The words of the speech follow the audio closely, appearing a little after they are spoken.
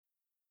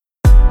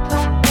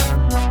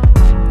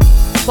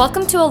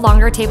Welcome to a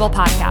Longer Table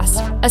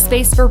podcast, a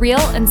space for real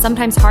and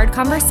sometimes hard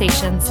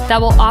conversations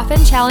that will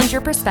often challenge your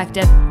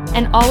perspective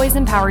and always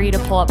empower you to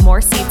pull up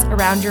more seats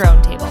around your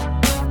own table.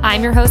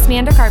 I'm your host,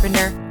 Amanda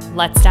Carpenter.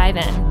 Let's dive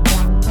in.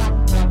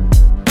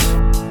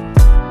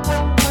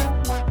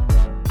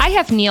 I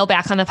have Neil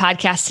back on the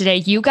podcast today.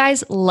 You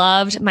guys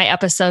loved my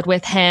episode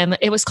with him.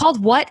 It was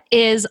called What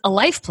is a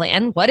Life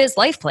Plan? What is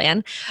Life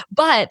Plan?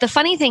 But the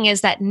funny thing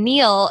is that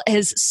Neil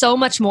is so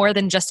much more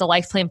than just a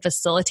life plan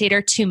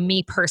facilitator to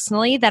me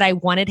personally, that I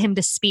wanted him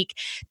to speak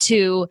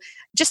to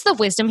just the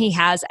wisdom he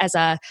has as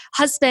a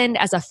husband,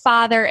 as a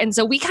father. And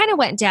so we kind of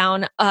went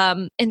down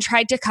and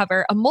tried to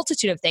cover a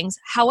multitude of things.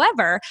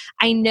 However,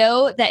 I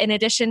know that in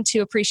addition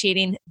to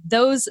appreciating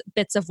those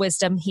bits of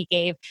wisdom he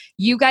gave,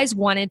 you guys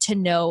wanted to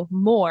know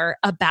more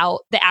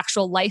about the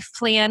actual life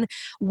plan,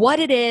 what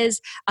it is,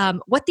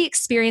 what the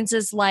experience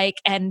is like,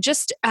 and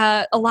just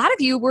a lot of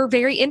you were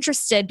very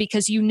interested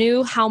because you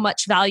knew how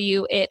much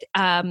value it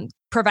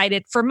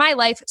provided for my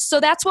life. So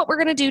that's what we're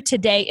going to do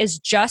today, is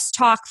just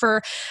talk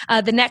for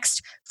the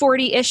next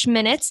 40-ish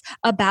minutes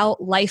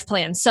about life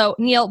plans. So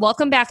Neil,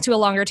 welcome back to a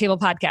Longer Table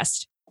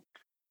podcast.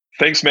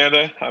 Thanks,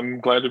 Amanda.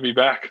 I'm glad to be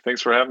back.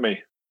 Thanks for having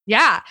me.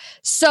 Yeah.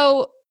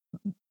 So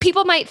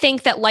people might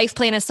think that life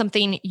plan is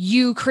something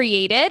you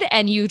created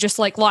and you just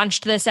like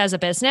launched this as a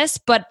business,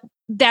 but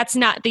that's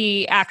not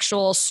the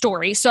actual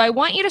story. So I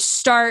want you to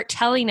start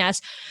telling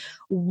us,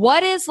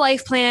 what is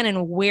life plan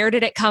and where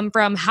did it come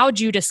from? How'd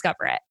you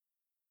discover it?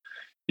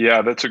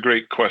 Yeah, that's a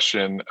great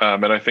question.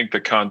 And I think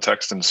the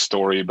context and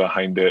story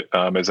behind it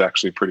is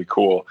actually pretty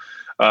cool.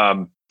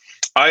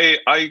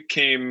 I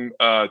came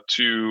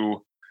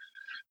to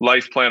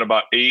Life Plan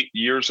about 8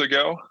 years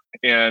ago,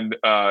 and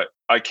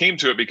I came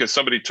to it because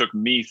somebody took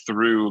me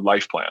through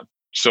Life Plan.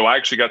 So I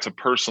actually got to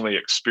personally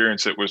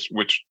experience it,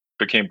 which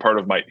became part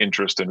of my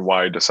interest in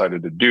why I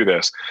decided to do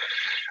this.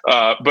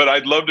 But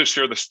I'd love to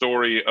share the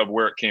story of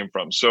where it came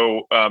from.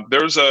 So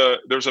there's a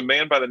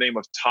man by the name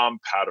of Tom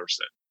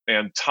Patterson.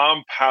 And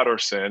Tom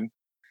Patterson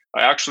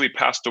actually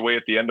passed away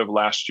at the end of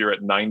last year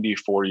at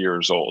 94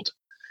 years old.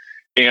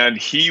 And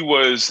he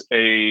was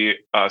a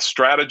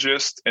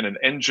strategist and an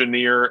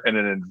engineer and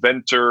an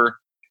inventor.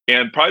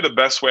 And probably the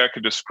best way I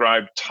could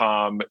describe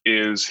Tom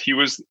is he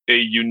was a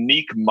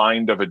unique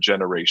mind of a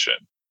generation.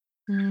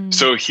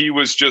 So he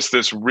was just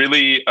this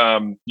really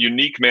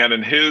unique man,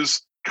 and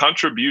his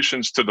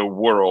contributions to the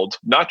world,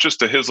 not just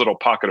to his little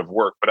pocket of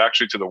work, but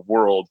actually to the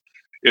world,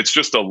 it's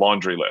just a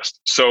laundry list.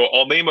 So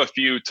I'll name a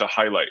few to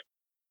highlight.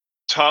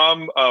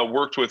 Tom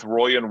worked with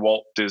Roy and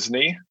Walt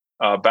Disney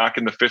back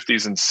in the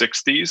 50s and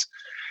 60s,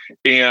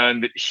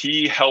 and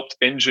he helped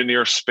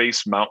engineer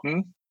Space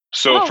Mountain.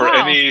 So for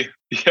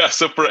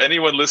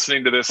anyone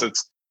listening to this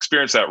that's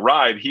experienced that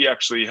ride, he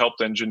actually helped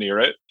engineer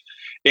it.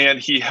 And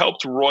he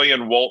helped Roy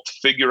and Walt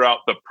figure out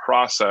the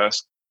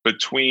process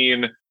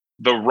between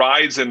the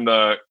rides and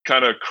the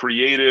kind of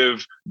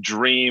creative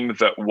dream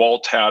that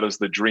Walt had as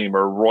the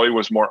dreamer. Roy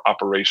was more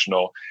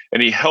operational,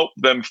 and he helped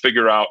them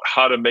figure out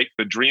how to make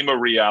the dream a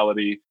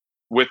reality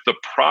with the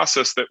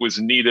process that was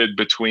needed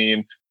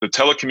between the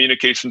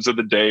telecommunications of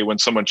the day when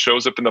someone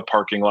shows up in the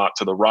parking lot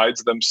to the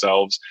rides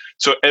themselves.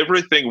 So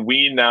everything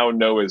we now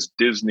know as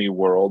Disney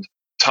World,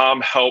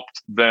 Tom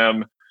helped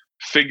them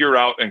figure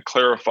out and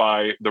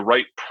clarify the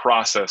right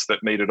process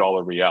that made it all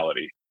a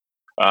reality.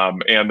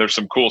 And there's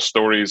some cool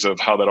stories of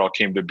how that all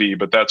came to be,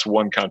 but that's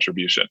one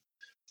contribution.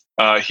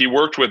 He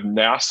worked with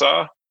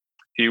NASA.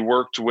 He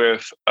worked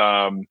with,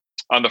 on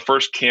the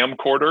first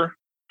camcorder,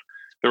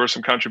 there were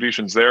some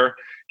contributions there.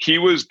 He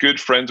was good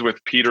friends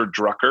with Peter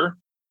Drucker.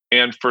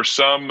 And for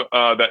some,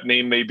 that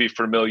name may be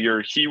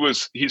familiar.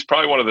 He's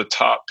probably one of the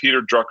top,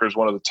 Peter Drucker is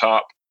one of the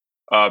top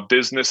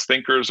business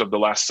thinkers of the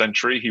last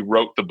century. He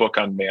wrote the book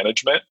on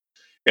management.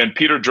 And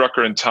Peter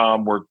Drucker and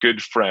Tom were good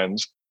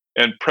friends.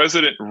 And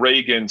President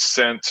Reagan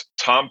sent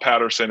Tom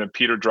Patterson and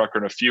Peter Drucker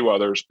and a few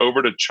others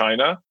over to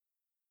China.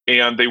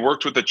 And they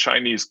worked with the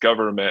Chinese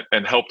government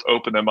and helped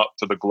open them up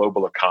to the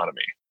global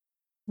economy.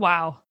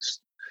 Wow.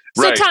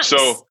 Right.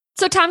 So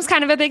Tom's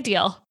kind of a big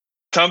deal.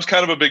 Tom's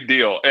kind of a big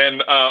deal.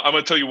 And I'm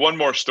going to tell you one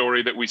more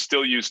story that we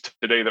still use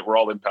today that we're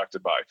all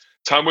impacted by.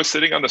 Tom was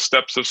sitting on the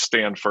steps of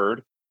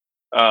Stanford,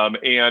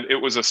 and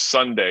it was a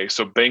Sunday,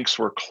 so banks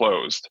were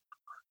closed.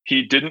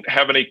 He didn't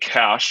have any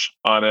cash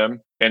on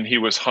him, and he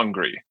was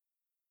hungry.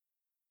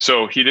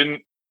 So he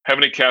didn't have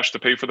any cash to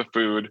pay for the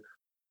food,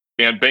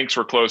 and banks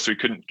were closed, so he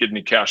couldn't get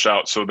any cash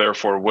out. So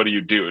therefore, what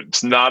do?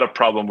 It's not a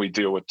problem we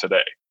deal with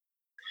today.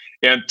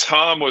 And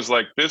Tom was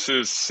like, this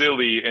is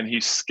silly. And he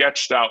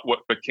sketched out what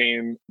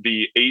became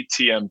the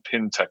ATM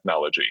PIN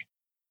technology.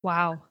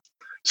 Wow.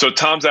 So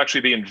Tom's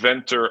actually the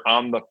inventor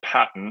on the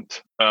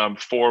patent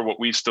for what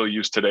we still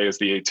use today as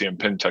the ATM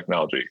PIN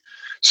technology.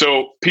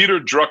 So Peter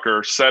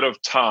Drucker said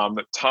of Tom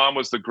that Tom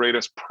was the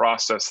greatest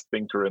process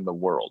thinker in the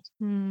world.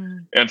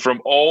 And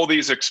from all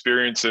these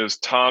experiences,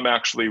 Tom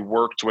actually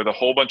worked with a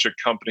whole bunch of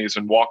companies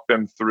and walked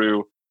them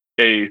through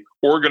a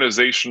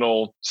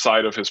organizational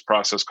side of his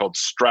process called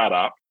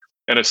StratOp.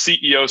 And a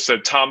CEO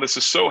said, Tom, this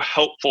is so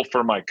helpful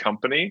for my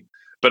company,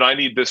 but I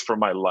need this for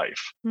my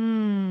life.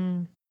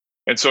 Hmm.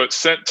 And so it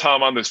sent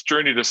Tom on this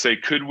journey to say,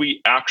 could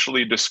we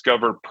actually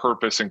discover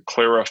purpose and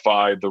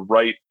clarify the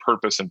right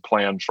purpose and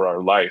plan for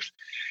our life?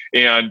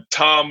 And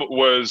Tom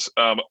was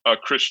a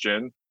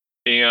Christian.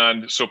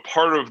 And so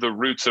part of the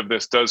roots of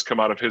this does come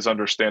out of his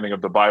understanding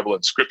of the Bible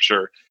and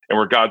scripture, and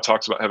where God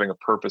talks about having a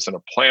purpose and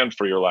a plan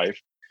for your life.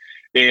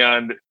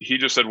 And he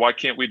just said, why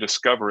can't we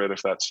discover it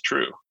if that's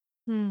true?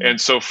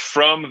 And so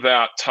from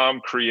that,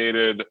 Tom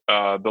created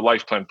the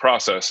life plan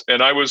process.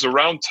 And I was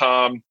around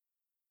Tom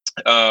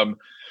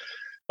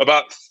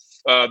about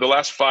the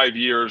last 5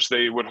 years.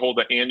 They would hold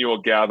an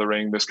annual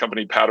gathering, this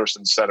company,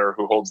 Patterson Center,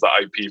 who holds the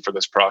IP for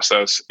this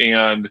process.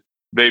 And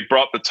they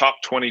brought the top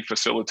 20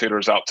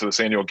 facilitators out to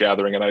this annual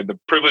gathering. And I had the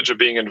privilege of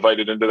being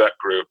invited into that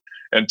group.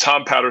 And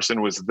Tom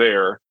Patterson was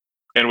there.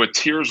 And with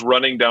tears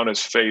running down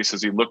his face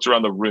as he looked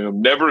around the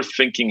room, never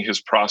thinking his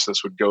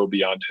process would go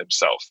beyond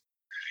himself,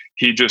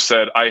 he just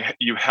said,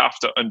 you have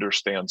to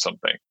understand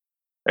something.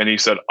 And he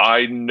said,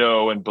 I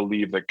know and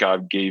believe that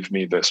God gave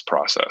me this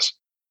process.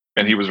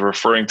 And he was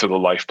referring to the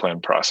life plan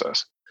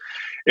process.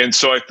 And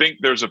so I think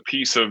there's a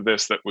piece of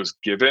this that was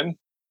given,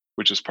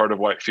 which is part of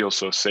why it feels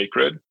so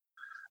sacred,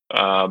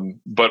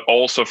 but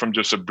also from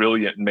just a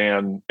brilliant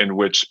man in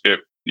which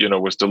it,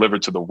 was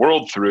delivered to the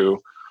world through.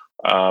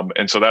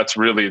 And so that's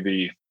really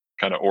the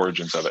kind of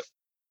origins of it.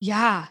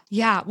 Yeah.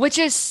 Yeah. Which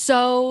is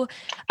so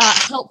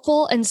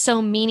helpful and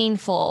so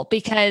meaningful,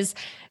 because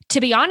to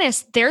be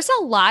honest, there's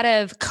a lot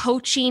of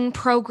coaching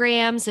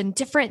programs and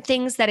different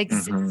things that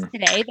exist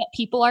today that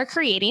people are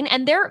creating,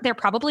 and they're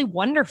probably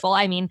wonderful.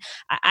 I mean,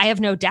 I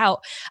have no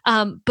doubt.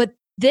 But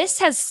this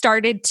has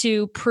started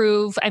to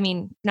prove,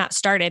 not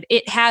started,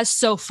 it has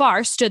so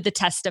far stood the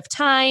test of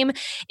time.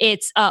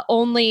 It's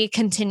only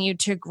continued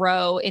to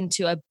grow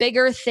into a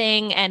bigger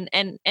thing.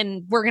 And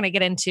we're going to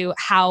get into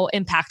how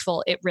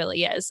impactful it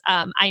really is.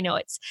 I know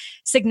it's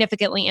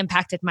significantly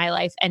impacted my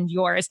life and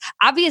yours.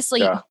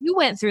 Obviously, you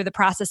went through the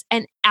process,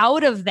 and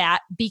out of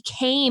that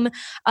became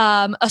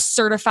a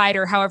certified,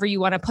 or however you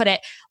want to put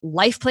it,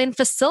 life plan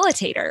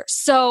facilitator.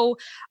 So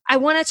I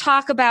want to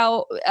talk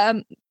about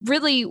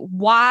really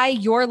why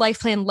your life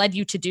plan led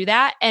you to do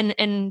that,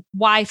 and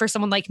why for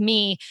someone like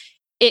me,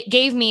 it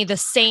gave me the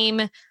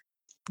same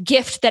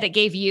gift that it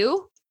gave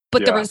you,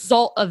 but the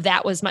result of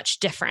that was much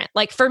different.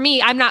 Like for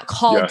me, I'm not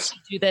called to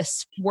do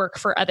this work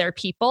for other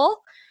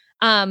people.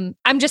 I'm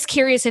just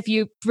curious if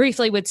you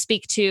briefly would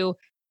speak to,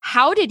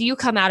 how did you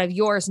come out of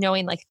yours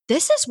knowing like,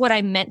 this is what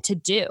I'm meant to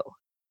do?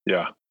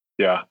 Yeah.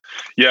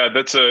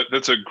 That's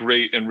a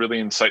great and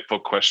really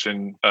insightful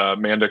question,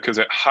 Amanda, because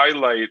it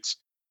highlights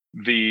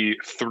the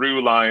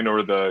through line,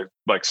 or the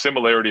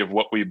similarity of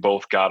what we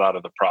both got out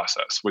of the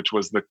process, which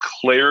was the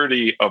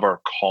clarity of our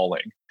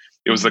calling.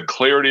 It was the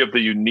clarity of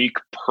the unique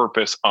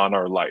purpose on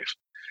our life.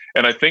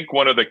 And I think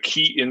one of the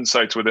key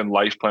insights within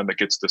Life Plan that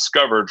gets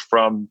discovered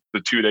from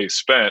the 2 days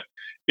spent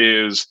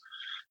is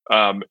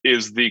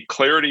the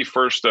clarity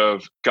first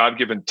of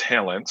God-given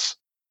talents,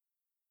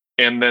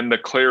 and then the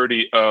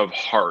clarity of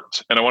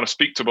heart. And I want to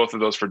speak to both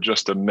of those for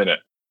just a minute.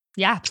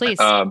 Yeah, please.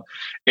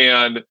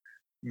 And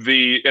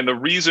the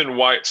reason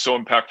why it's so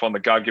impactful on the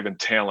God-given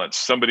talents,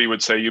 somebody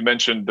would say, you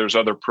mentioned there's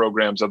other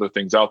programs, other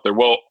things out there.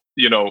 Well,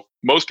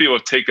 most people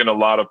have taken a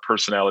lot of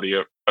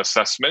personality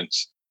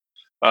assessments,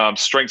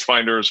 Strengths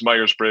Finders,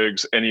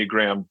 Myers-Briggs,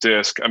 Enneagram,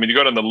 DISC. I mean, you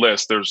go down the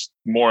list, there's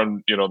more,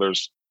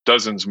 there's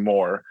dozens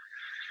more.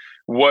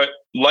 What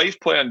Life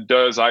Plan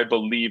does, I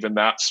believe, in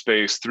that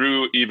space,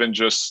 through even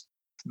just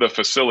the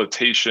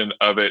facilitation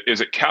of it,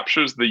 is it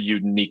captures the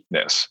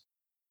uniqueness.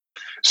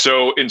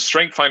 So in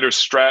Strength Finders,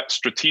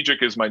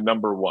 strategic is my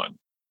number one.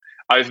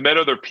 I've met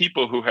other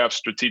people who have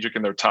strategic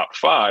in their top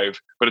 5,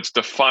 but it's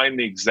defined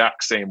the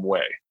exact same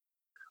way.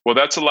 Well,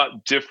 that's a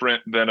lot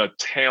different than a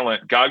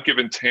talent,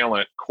 God-given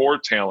talent, core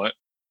talent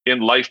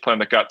in Life Plan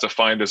that got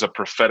defined as a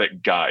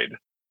prophetic guide.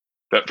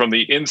 That from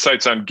the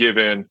insights I'm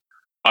given,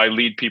 I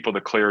lead people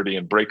to clarity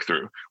and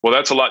breakthrough. Well,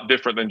 that's a lot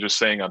different than just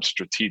saying I'm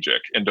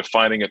strategic and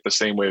defining it the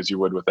same way as you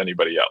would with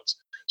anybody else.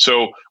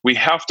 So we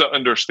have to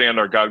understand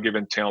our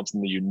God-given talents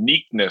and the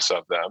uniqueness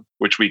of them,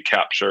 which we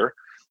capture.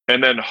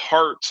 And then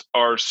heart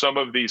are some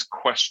of these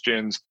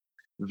questions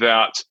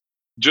that,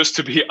 just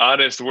to be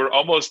honest, we're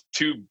almost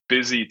too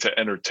busy to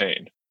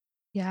entertain.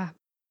 Yeah.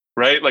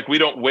 Right? Like we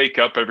don't wake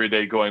up every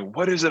day going,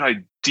 what is it I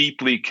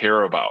deeply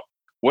care about?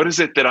 What is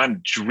it that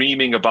I'm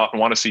dreaming about and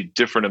want to see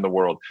different in the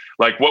world?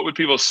 Like, what would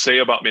people say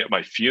about me at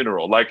my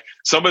funeral? Like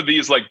some of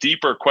these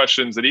deeper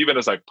questions that even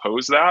as I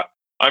pose that,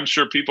 I'm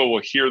sure people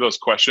will hear those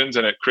questions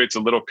and it creates a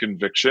little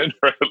conviction,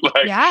 right?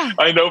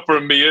 I know for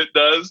me it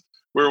does,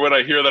 where when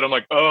I hear that, I'm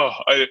like,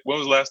 when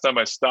was the last time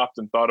I stopped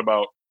and thought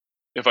about,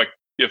 if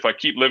I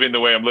keep living the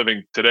way I'm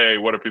living today,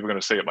 what are people going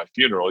to say at my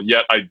funeral?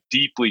 Yet I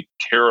deeply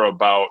care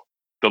about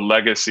the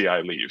legacy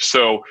I leave.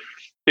 So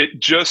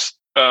it just,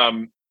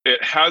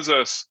 it has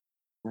us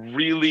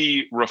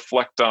really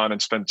reflect on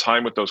and spend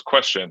time with those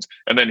questions.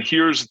 And then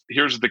here's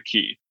the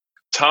key.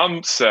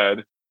 Tom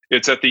said,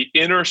 it's at the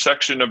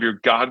intersection of your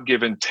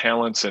God-given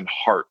talents and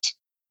heart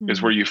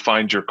is where you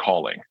find your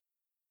calling.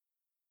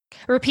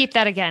 Repeat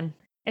that again.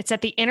 It's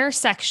at the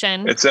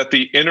intersection. It's at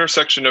the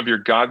intersection of your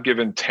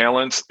God-given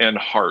talents and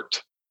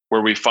heart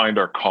where we find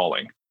our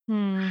calling.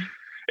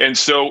 And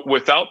so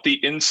without the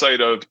insight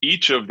of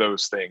each of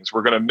those things,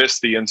 we're going to miss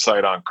the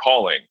insight on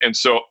calling. And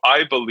so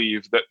I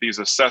believe that these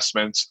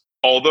assessments,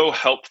 although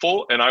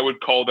helpful, and I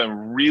would call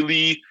them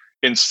really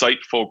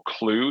insightful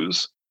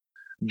clues,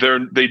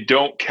 they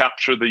don't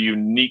capture the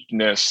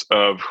uniqueness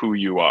of who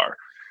you are.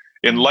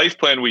 In Life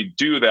Plan, we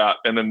do that,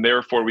 and then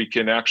therefore we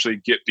can actually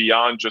get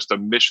beyond just a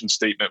mission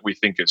statement we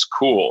think is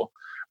cool,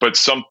 but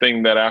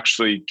something that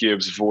actually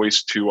gives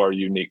voice to our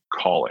unique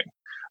calling.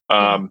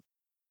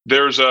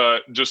 There's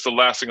just the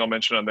last thing I'll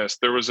mention on this.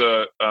 There was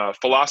a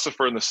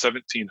philosopher in the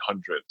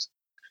 1700s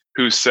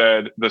who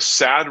said, the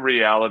sad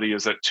reality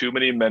is that too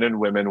many men and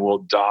women will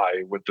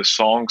die with the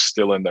song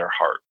still in their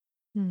heart.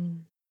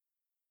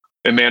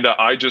 Amanda,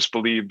 I just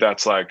believe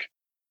that's like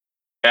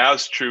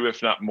as true,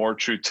 if not more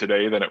true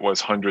today than it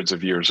was hundreds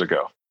of years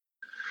ago.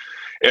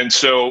 And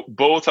so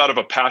both out of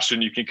a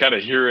passion, you can kind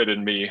of hear it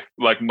in me,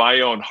 like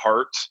my own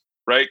heart,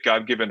 right?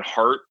 God-given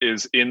heart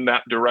is in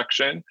that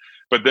direction.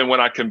 But then when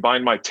I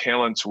combine my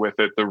talents with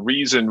it, the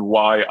reason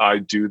why I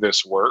do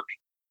this work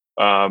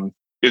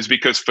is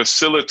because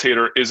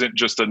facilitator isn't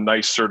just a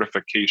nice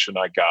certification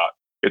I got.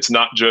 It's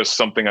not just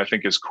something I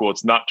think is cool.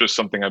 It's not just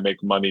something I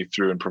make money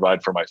through and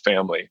provide for my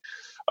family.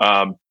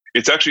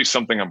 It's actually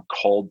something I'm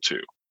called to.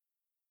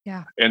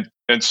 Yeah.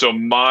 And so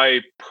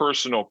my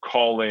personal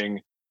calling,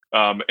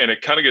 and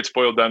it kind of gets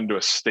boiled down to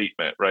a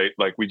statement, right?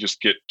 Like we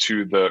just get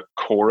to the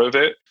core of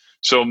it.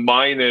 So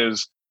mine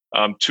is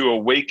to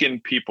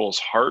awaken people's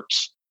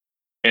hearts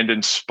and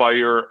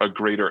inspire a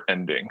greater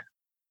ending.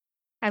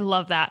 I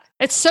love that.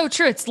 It's so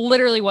true. It's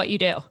literally what you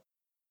do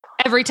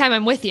every time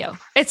I'm with you.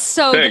 It's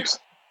so Thanks.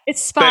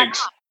 It's spot on.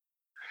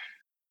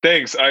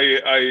 Thanks.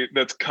 I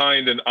that's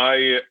kind. And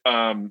I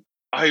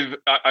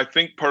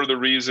think part of the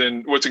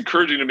reason, what's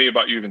encouraging to me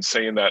about you even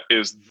saying that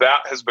is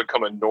that has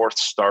become a North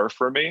Star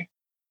for me.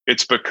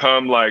 It's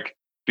become like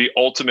the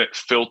ultimate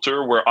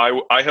filter where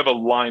I have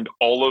aligned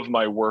all of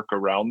my work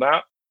around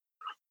that.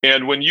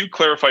 And when you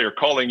clarify your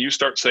calling, you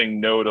start saying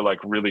no to like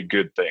really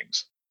good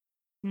things.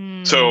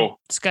 So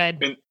it's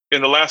good.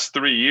 In the last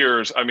 3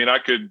 years, I mean, I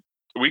could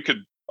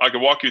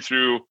walk you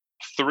through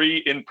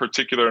 3 in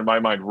particular in my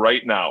mind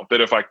right now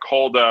that if I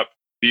called up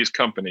these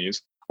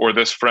companies or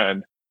this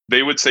friend,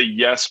 they would say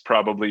yes,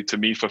 probably to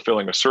me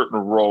fulfilling a certain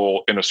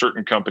role in a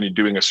certain company,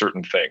 doing a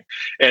certain thing.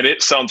 And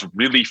it sounds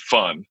really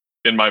fun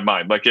in my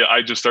mind. Like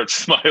I just start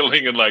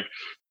smiling and like,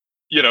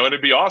 and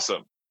it'd be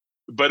awesome.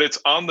 But it's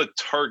on the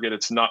target.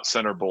 It's not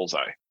center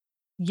bullseye.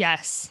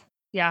 Yes.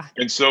 Yeah.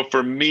 And so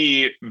for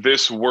me,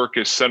 this work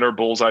is center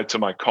bullseye to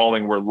my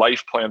calling, where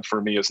Life Plan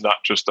for me is not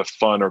just a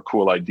fun or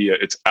cool idea.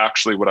 It's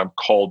actually what I'm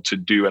called to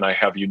do. And I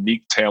have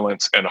unique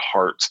talents and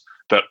hearts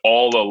that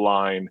all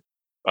align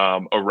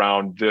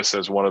around this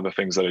as one of the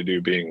things that I do,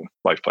 being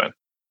Life Plan.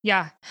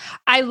 Yeah,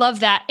 I love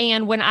that.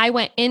 And when I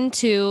went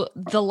into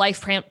the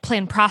life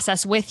plan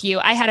process with you,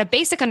 I had a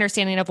basic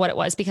understanding of what it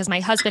was because my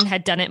husband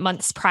had done it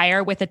months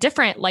prior with a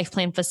different life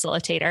plan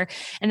facilitator.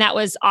 And that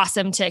was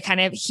awesome to kind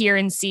of hear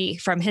and see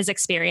from his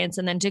experience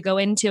and then to go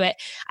into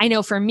it. I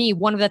know for me,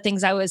 one of the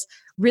things I was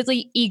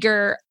really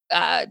eager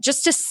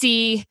just to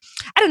see,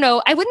 I don't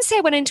know, I wouldn't say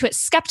I went into it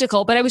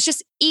skeptical, but I was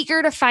just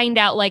eager to find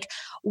out, like,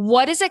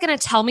 what is it going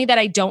to tell me that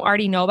I don't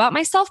already know about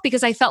myself?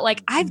 Because I felt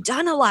like I've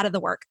done a lot of the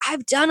work.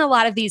 I've done a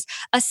lot of these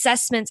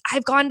assessments.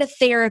 I've gone to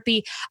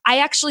therapy. I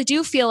actually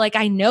do feel like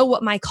I know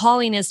what my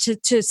calling is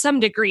to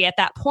some degree at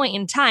that point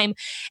in time.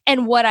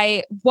 And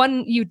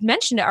you'd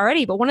mentioned it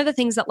already, but one of the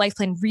things that Life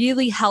Plan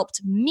really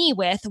helped me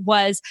with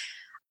was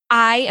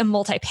I am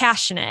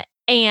multi-passionate.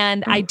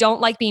 And I don't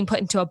like being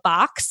put into a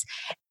box.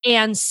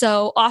 And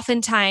so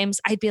oftentimes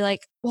I'd be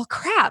like, well,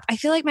 crap, I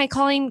feel like my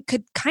calling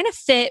could kind of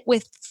fit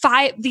with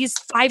these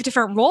five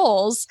different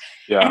roles.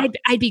 Yeah. And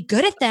I'd be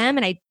good at them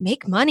and I'd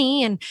make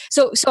money. And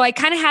so I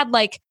kind of had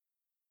like,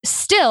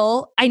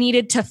 still I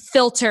needed to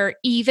filter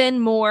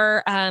even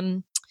more,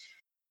 I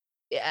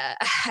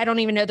don't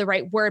even know the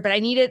right word, but I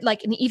needed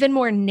like an even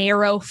more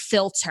narrow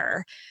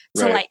filter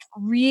to like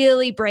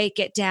really break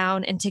it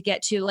down and to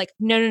get to like,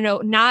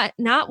 no,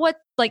 not what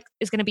like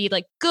is going to be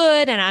like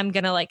good and I'm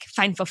going to like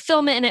find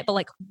fulfillment in it, but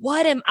like,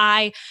 what am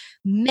I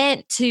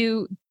meant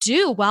to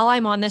do while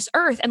I'm on this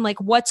earth? And like,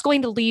 what's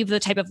going to leave the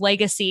type of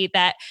legacy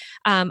that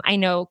I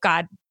know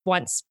God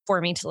wants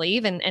for me to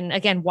leave, and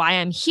again, why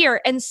I'm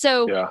here. And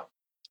so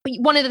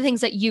one of the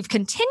things that you've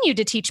continued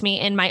to teach me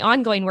in my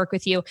ongoing work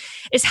with you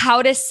is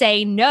how to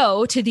say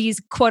no to these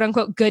quote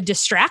unquote good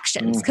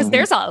distractions. Because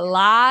there's a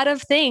lot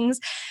of things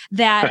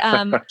that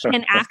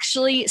can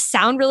actually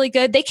sound really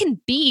good. They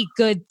can be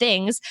good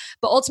things,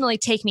 but ultimately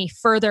take me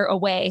further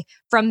away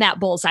from that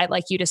bullseye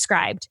like you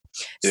described.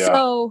 Yeah.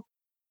 So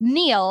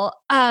Neil,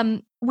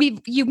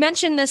 you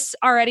mentioned this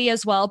already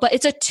as well, but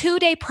it's a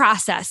 2-day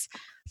process.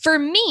 For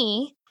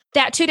me,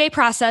 that 2-day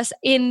process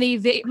in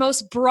the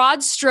most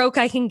broad stroke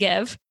I can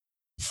give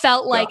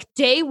felt like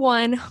day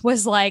one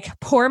was like,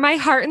 pour my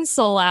heart and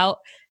soul out.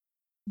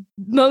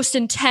 most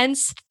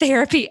intense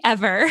therapy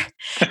ever.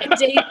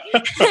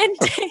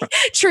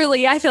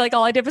 Truly, I feel like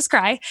all I did was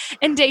cry.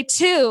 And day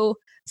 2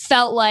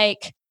 felt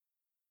like,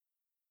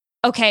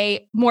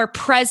 okay, more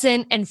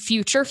present and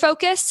future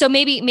focused. So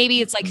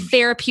maybe it's like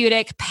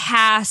therapeutic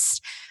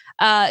past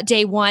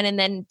day 1, and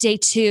then day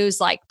 2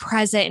 is like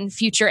present and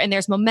future, and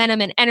there's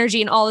momentum and energy,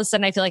 and all of a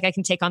sudden I feel like I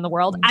can take on the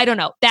world. I don't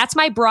know. That's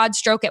my broad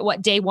stroke at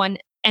what day 1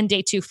 and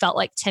day 2 felt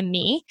like to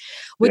me.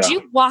 Would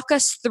you walk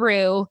us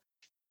through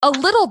a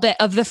little bit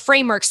of the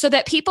framework so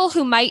that people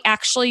who might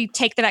actually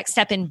take the next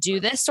step and do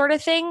this sort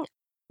of thing,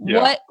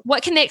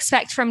 what can they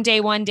expect from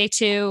day 1, day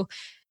 2?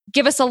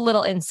 Give us a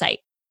little insight.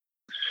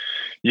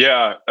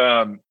 Yeah,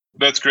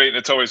 that's great.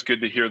 It's always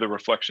good to hear the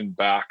reflection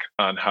back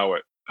on how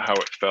it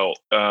felt.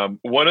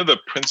 One of the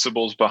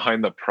principles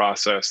behind the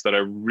process that I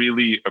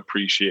really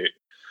appreciate,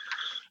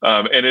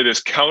 and it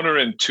is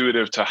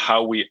counterintuitive to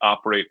how we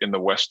operate in the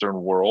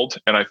Western world,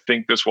 and I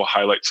think this will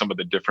highlight some of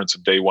the difference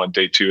of day 1,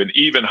 day 2, and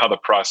even how the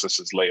process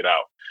is laid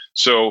out.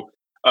 So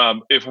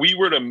if we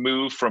were to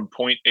move from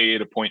point A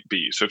to point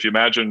B, so if you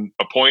imagine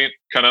a point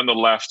kind of on the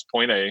left,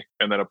 point A,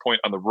 and then a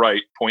point on the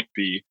right, point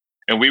B,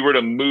 and we were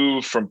to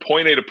move from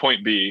point A to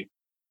point B,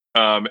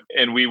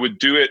 and we would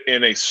do it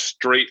in a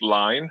straight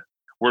line,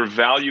 we're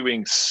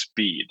valuing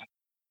speed.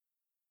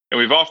 And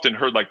we've often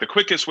heard like the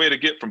quickest way to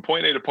get from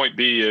point A to point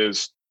B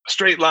is a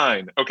straight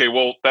line. Okay,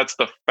 well, that's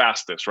the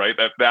fastest, right?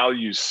 That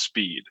values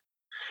speed.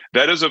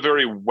 That is a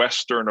very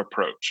Western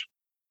approach.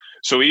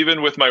 So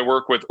even with my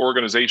work with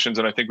organizations,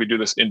 and I think we do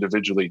this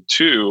individually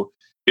too,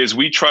 is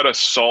we try to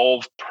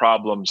solve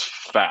problems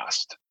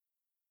fast.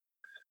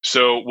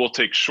 So we'll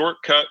take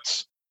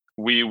shortcuts.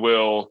 We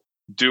will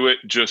do it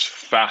just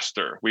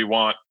faster. We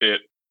want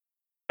it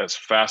as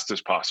fast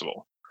as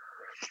possible.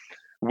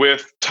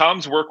 With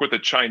Tom's work with the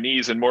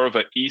Chinese and more of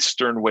an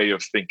Eastern way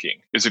of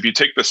thinking is if you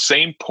take the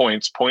same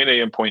points, point A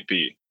and point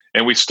B,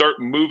 and we start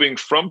moving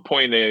from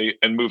point A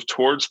and move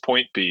towards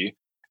point B,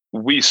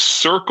 we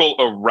circle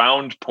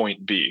around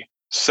point B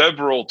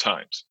several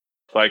times.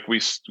 Like we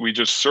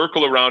just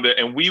circle around it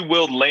and we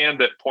will land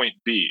at point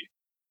B.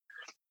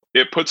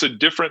 It puts a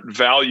different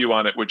value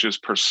on it, which is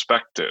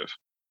perspective.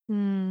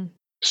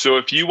 So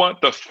if you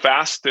want the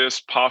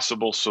fastest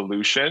possible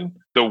solution,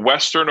 the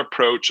Western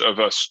approach of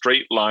a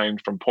straight line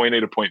from point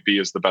A to point B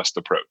is the best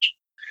approach.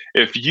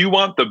 If you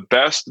want the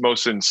best,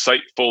 most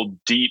insightful,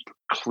 deep,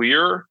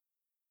 clear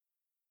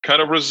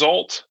kind of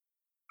result,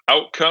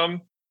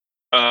 outcome,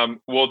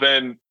 well,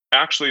 then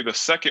actually the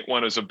second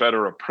one is a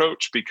better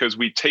approach because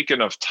we take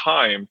enough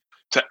time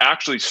to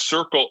actually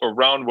circle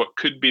around what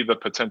could be the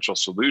potential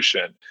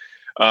solution.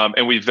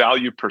 And we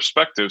value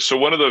perspective. So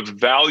one of the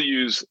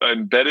values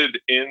embedded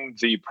in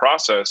the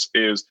process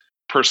is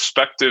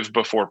perspective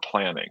before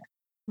planning.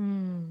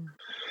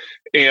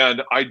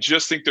 And I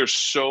just think there's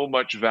so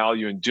much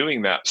value in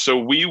doing that. So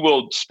we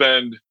will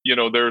spend,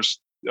 there's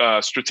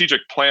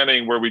strategic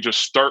planning where we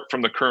just start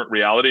from the current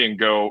reality and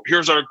go,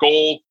 here's our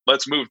goal,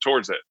 let's move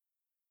towards it.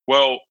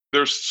 Well,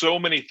 there's so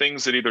many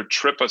things that either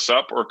trip us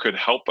up or could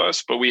help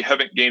us, but we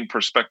haven't gained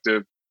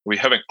perspective. We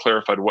haven't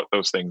clarified what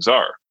those things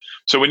are.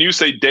 So when you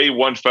say day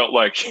 1 felt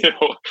like,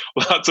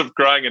 lots of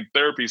crying and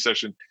therapy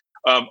session,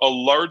 a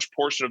large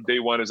portion of day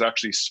 1 is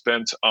actually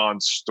spent on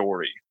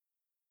story.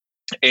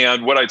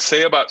 And what I'd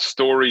say about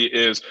story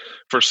is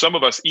for some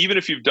of us, even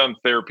if you've done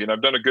therapy, and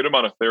I've done a good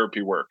amount of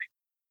therapy work,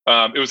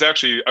 it was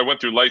actually, I went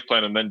through Life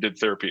Plan and then did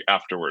therapy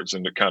afterwards,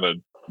 and it kind of,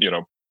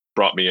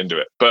 brought me into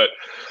it. But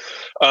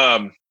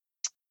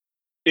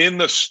in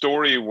the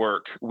story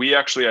work, we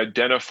actually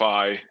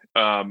identify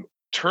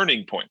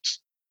turning points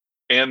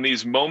and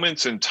these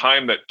moments in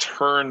time that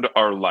turned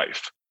our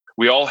life.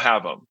 We all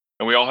have them,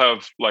 and we all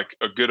have like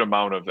a good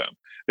amount of them.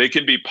 They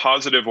can be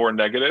positive or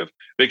negative.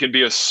 They can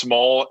be as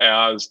small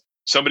as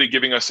somebody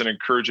giving us an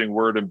encouraging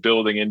word and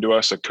building into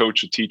us, a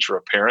coach, a teacher,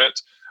 a parent,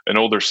 an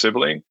older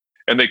sibling,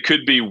 and they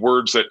could be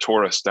words that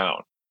tore us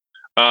down.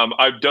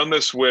 I've done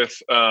this with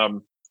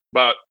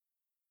about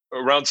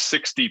around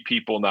 60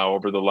 people now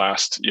over the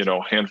last,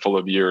 handful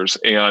of years.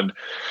 And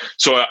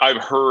so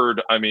I've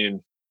heard,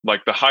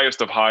 like the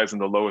highest of highs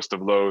and the lowest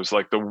of lows,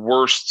 like the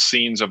worst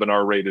scenes of an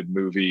R-rated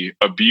movie,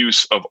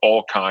 abuse of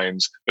all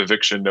kinds,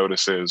 eviction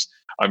notices,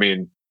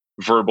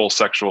 verbal,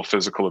 sexual,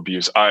 physical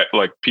abuse.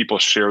 People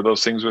share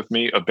those things with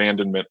me,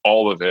 abandonment,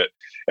 all of it.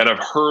 And I've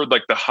heard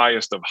like the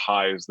highest of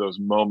highs, those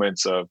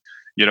moments of,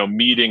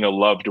 meeting a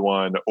loved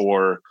one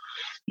or,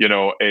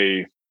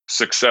 a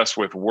success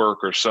with work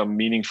or some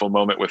meaningful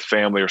moment with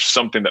family or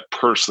something that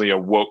personally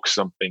awoke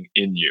something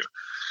in you.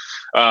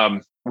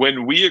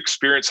 When we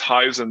experience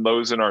highs and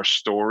lows in our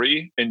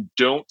story and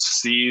don't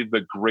see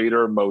the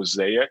greater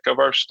mosaic of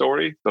our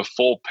story, the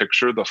full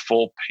picture, the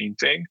full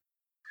painting,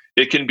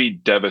 it can be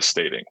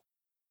devastating.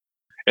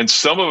 And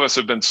some of us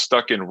have been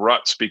stuck in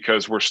ruts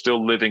because we're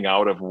still living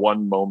out of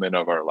one moment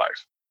of our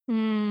life.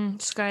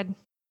 It's good.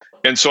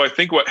 And so I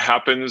think what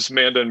happens,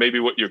 Amanda, and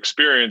maybe what you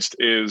experienced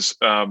is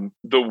the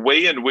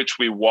way in which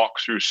we walk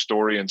through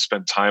story and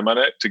spend time on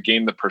it to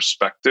gain the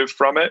perspective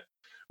from it.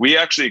 We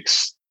actually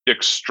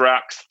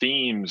extract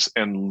themes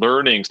and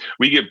learnings.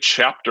 We give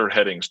chapter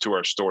headings to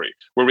our story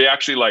where we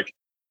actually like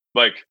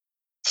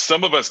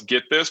some of us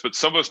get this, but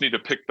some of us need to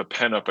pick the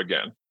pen up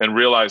again and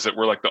realize that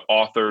we're like the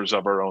authors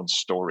of our own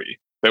story,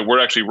 that we're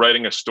actually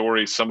writing a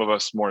story, some of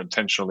us more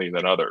intentionally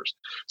than others.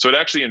 So it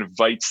actually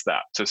invites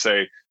that to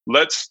say,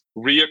 let's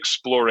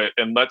re-explore it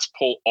and let's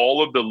pull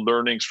all of the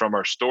learnings from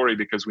our story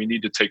because we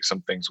need to take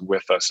some things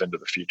with us into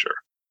the future.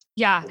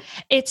 Yeah,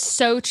 it's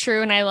so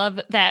true. And I love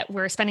that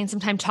we're spending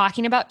some time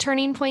talking about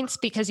turning points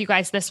because you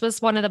guys, this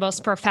was one of the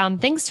most profound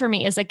things for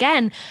me is,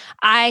 again,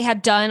 I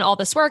had done all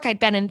this work. I'd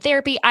been in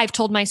therapy. I've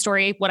told my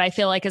story, what I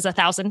feel like is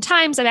 1,000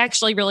 times. I'm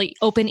actually really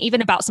open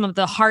even about some of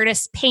the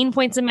hardest pain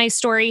points in my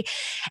story.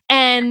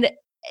 And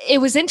it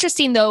was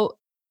interesting though,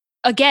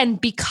 again,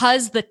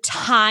 because the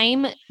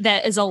time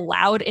that is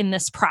allowed in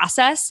this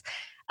process,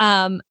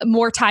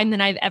 more time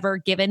than I've ever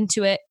given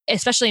to it,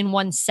 especially in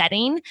one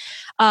setting.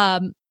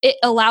 It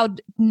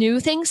allowed new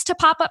things to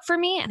pop up for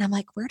me. And I'm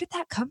like, where did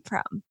that come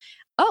from?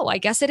 Oh, I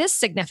guess it is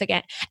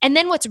significant. And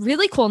then what's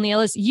really cool, Neil,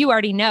 is you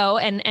already know,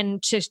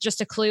 and just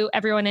to clue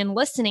everyone in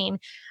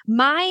listening,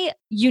 my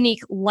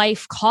unique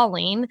life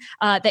calling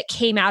that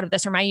came out of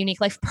this, or my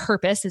unique life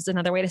purpose is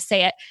another way to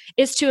say it,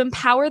 is to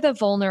empower the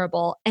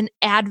vulnerable and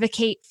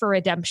advocate for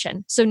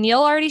redemption. So Neil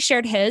already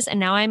shared his, and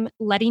now I'm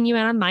letting you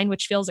in on mine,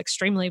 which feels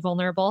extremely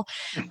vulnerable,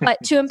 but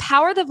to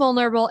empower the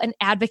vulnerable and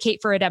advocate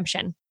for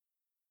redemption.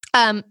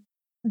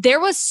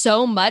 There was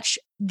so much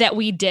that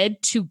we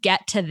did to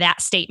get to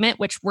that statement,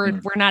 which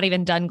we're not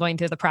even done going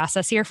through the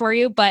process here for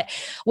you. But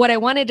what I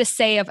wanted to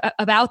say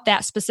about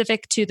that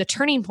specific to the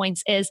turning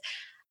points is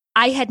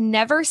I had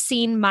never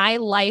seen my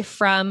life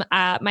from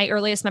my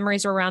earliest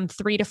memories were around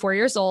 3 to 4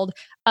 years old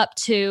up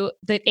to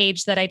the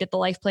age that I did the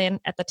life plan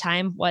at the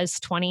time was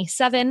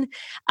 27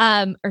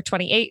 or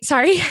 28.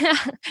 Sorry,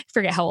 I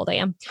forget how old I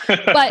am.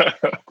 But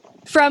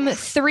from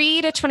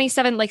 3 to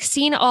 27, like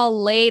seeing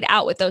all laid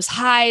out with those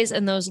highs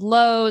and those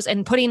lows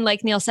and putting,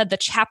 like Neil said, the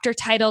chapter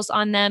titles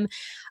on them.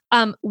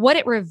 What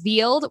it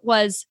revealed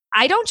was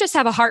I don't just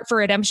have a heart for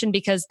redemption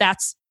because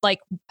that's like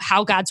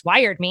how God's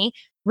wired me.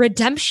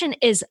 Redemption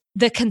is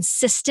the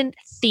consistent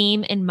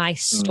theme in my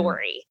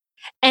story.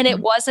 And it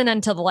wasn't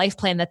until the life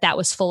plan that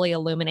was fully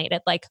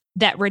illuminated, like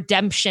that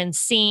redemption,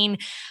 seeing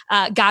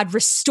God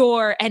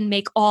restore and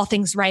make all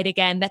things right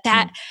again,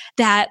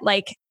 that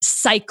like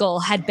cycle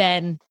had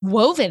been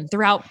woven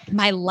throughout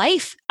my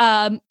life,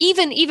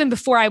 even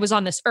before I was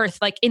on this earth,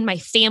 like in my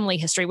family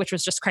history, which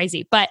was just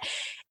crazy. But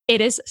it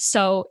is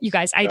so, you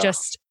guys,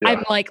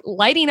 I'm like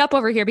lighting up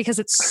over here because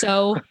it's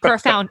so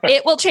profound.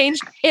 It will change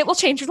your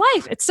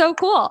life. It's so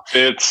cool.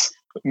 It's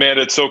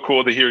so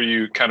cool to hear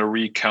you kind of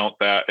recount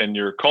that, and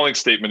your calling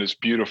statement is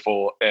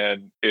beautiful,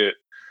 and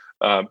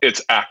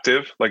it's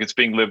active, like it's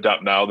being lived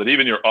out now, that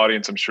even your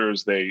audience, I'm sure,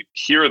 as they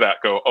hear that,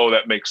 go, oh,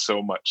 that makes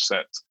so much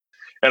sense.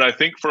 And I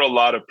think for a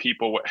lot of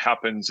people, what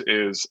happens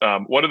is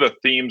one of the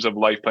themes of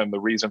Life Plan, the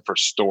reason for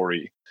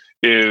story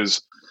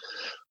is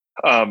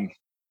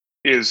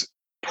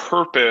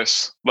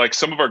purpose. Like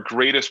some of our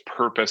greatest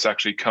purpose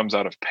actually comes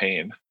out of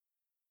pain,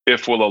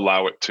 if we'll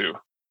allow it to.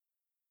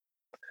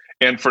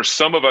 And for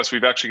some of us,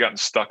 we've actually gotten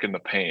stuck in the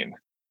pain,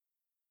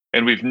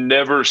 and we've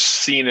never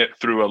seen it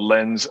through a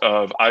lens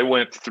of, I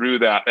went through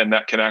that, and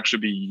that can actually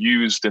be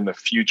used in the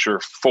future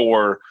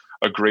for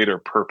a greater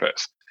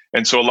purpose.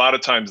 And so a lot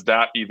of times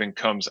that even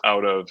comes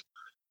out of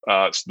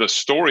the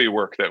story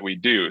work that we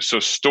do. So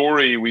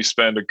story, we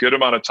spend a good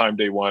amount of time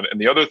day one.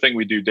 And the other thing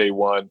we do day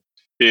one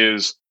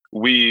is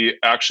we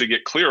actually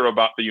get clear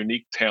about the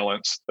unique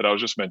talents that I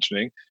was just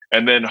mentioning,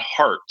 and then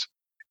heart.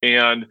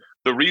 And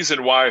the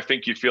reason why I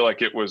think you feel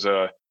like it was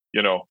a,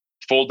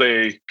 full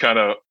day kind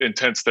of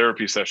intense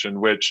therapy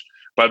session, which,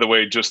 by the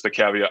way, just the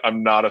caveat,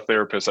 I'm not a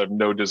therapist. I have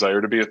no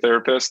desire to be a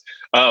therapist.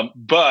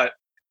 But,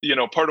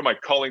 part of my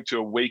calling to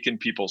awaken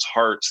people's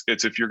hearts,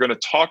 it's if you're going to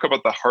talk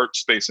about the heart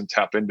space and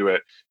tap into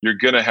it, you're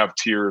going to have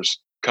tears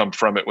come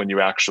from it when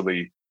you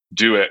actually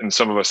do it. And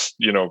some of us,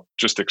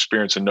 just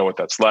experience and know what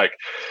that's like.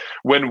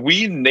 When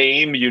we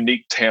name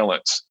unique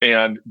talents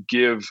and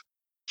give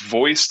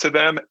voice to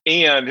them,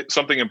 and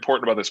something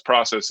important about this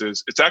process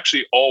is it's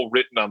actually all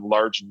written on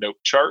large note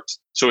charts.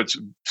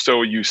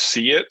 So you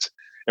see it.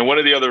 And one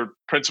of the other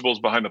principles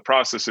behind the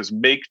process is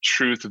make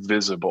truth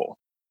visible.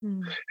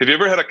 Have you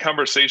ever had a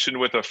conversation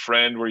with a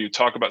friend where you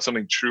talk about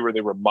something true, or they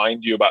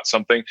remind you about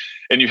something,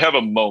 and you have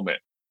a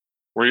moment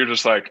where you're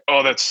just like,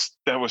 oh,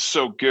 that was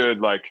so good.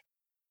 Like,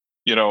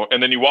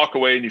 and then you walk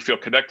away and you feel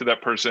connected to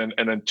that person.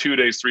 And then 2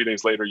 days, 3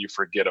 days later, you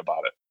forget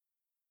about it.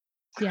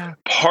 Yeah.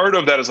 Part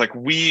of that is like,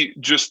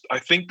 I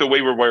think the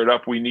way we're wired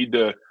up, we need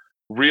to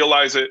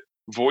realize it,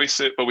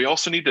 voice it, but we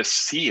also need to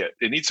see it.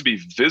 It needs to be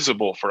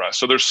visible for us.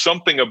 So there's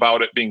something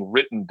about it being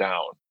written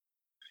down,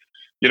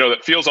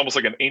 that feels almost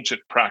like an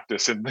ancient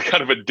practice in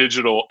kind of a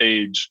digital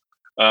age.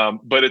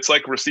 But it's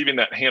like receiving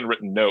that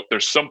handwritten note.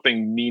 There's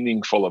something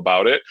meaningful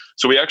about it.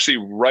 So we actually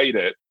write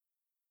it.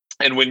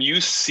 And when you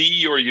see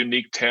your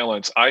unique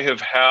talents, I have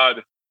had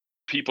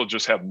people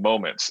just have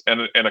moments.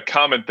 And a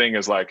common thing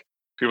is like,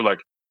 people are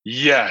like,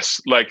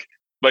 yes, like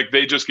Like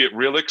they just get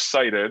real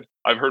excited.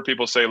 I've heard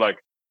people say like,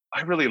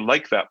 I really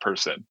like that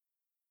person,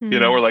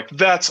 or like,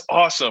 that's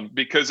awesome,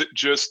 because it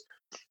just,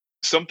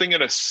 something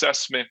an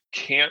assessment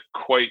can't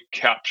quite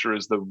capture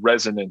is the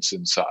resonance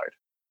inside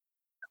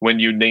when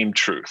you name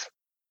truth,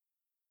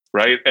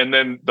 right? And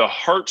then the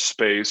heart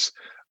space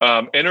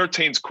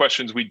entertains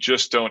questions we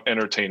just don't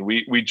entertain.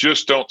 We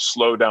just don't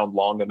slow down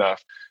long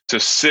enough to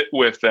sit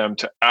with them,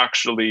 to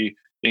actually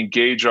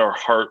engage our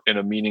heart in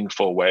a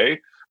meaningful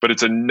way. But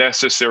it's a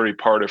necessary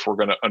part if we're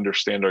going to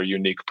understand our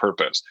unique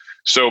purpose.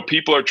 So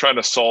people are trying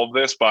to solve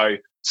this by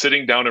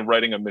sitting down and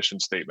writing a mission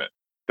statement.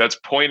 That's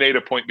point A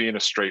to point B in a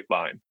straight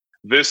line.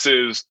 This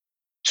is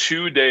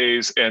 2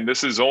 days, and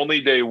this is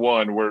only day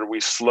one where we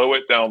slow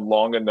it down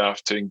long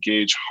enough to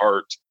engage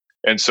heart.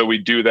 And so we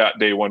do that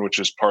day one, which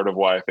is part of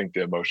why I think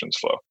the emotions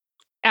flow.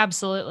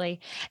 Absolutely.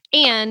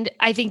 And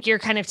I think you're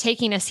kind of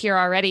taking us here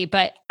already,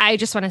 but I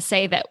just want to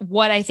say that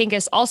what I think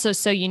is also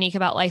so unique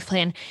about Life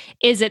Plan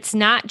is it's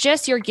not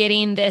just you're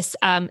getting this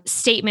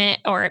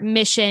statement or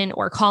mission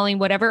or calling,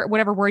 whatever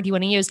word you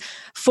want to use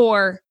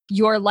for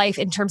your life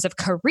in terms of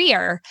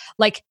career.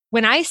 Like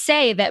when I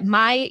say that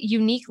my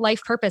unique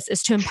life purpose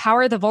is to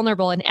empower the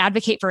vulnerable and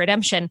advocate for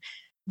redemption,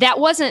 that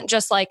wasn't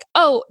just like,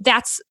 oh,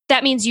 that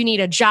means you need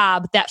a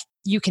job that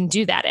you can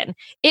do that in.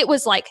 It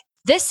was like,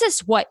 this is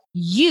what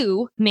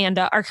you,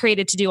 Manda, are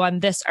created to do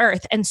on this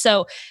earth. And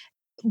so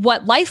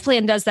what Life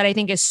Plan does that I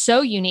think is so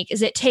unique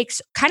is it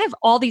takes kind of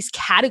all these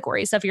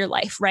categories of your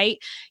life, right?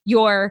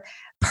 Your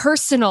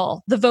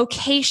personal, the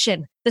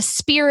vocation, the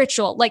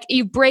spiritual, like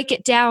you break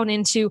it down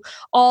into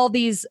all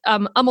these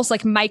almost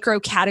like micro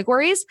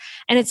categories.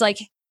 And it's like,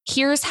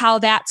 here's how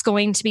that's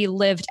going to be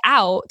lived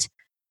out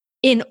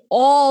in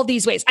all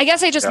these ways. I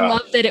guess I just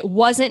love that it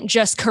wasn't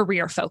just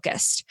career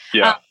focused.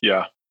 Yeah.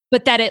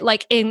 But that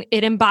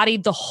it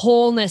embodied the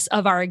wholeness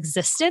of our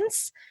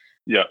existence.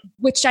 Yeah.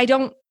 Which I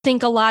don't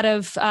think a lot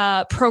of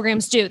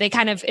programs do. They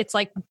kind of, it's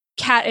like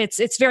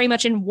it's very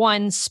much in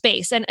one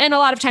space. And a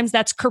lot of times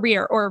that's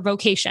career or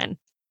vocation.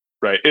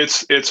 Right.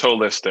 It's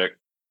holistic.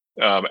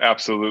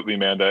 Absolutely,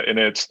 Manda. And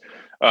it's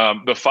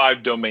the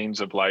 5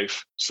 domains of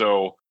life.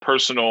 So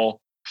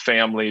personal,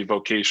 family,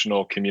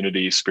 vocational,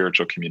 community,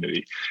 spiritual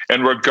community.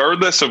 And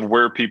regardless of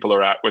where people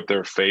are at with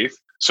their faith,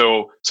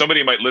 so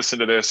somebody might listen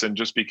to this and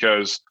just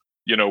because,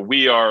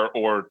 we are,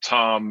 or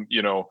Tom,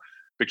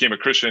 became a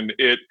Christian,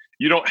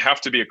 you don't have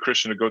to be a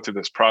Christian to go through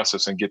this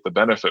process and get the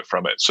benefit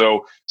from it.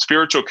 So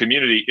spiritual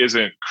community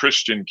isn't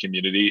Christian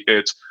community.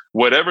 It's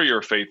whatever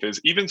your faith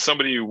is. Even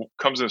somebody who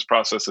comes in this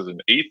process as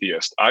an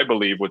atheist, I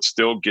believe, would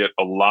still get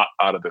a lot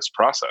out of this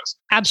process.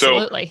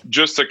 Absolutely. So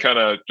just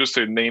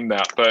to name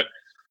that, but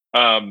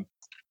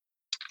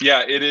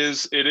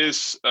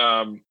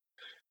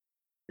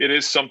it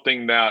is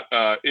something that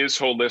is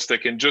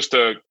holistic. And just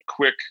a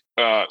quick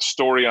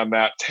story on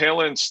that: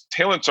 talents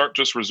aren't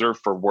just reserved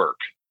for work.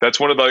 That's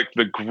one of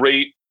the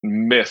great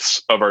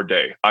myths of our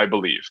day, I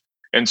believe.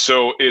 And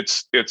so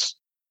it's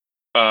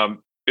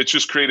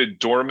just created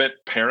dormant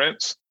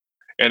parents,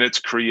 and it's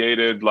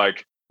created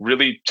like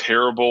really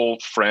terrible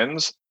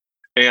friends,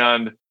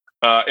 and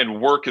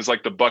work is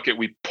like the bucket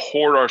we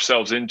pour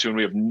ourselves into, and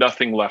we have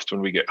nothing left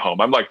when we get home.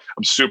 I'm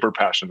super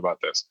passionate about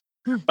this.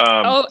 And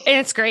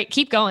it's great.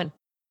 Keep going.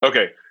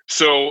 Okay.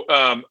 So,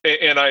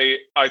 and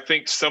I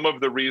think some of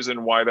the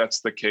reason why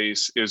that's the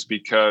case is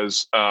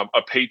because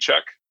a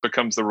paycheck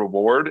becomes the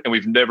reward, and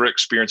we've never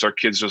experienced our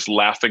kids just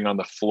laughing on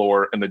the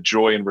floor and the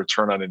joy and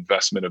return on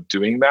investment of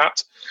doing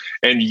that.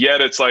 And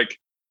yet it's like,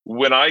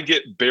 when I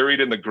get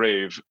buried in the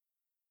grave,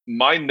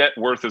 my net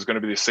worth is going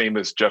to be the same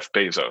as Jeff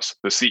Bezos,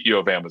 the CEO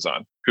of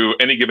Amazon, who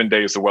any given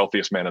day is the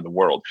wealthiest man in the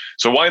world.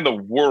 So why in the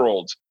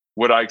world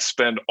would I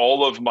spend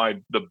all of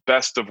the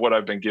best of what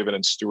I've been given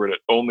and steward it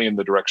only in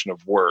the direction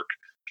of work,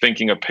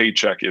 thinking a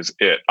paycheck is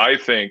it? I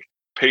think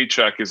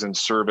paycheck is in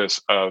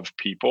service of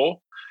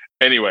people.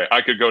 Anyway,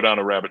 I could go down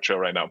a rabbit trail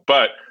right now.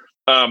 But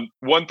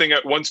one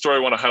story I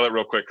want to highlight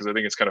real quick, because I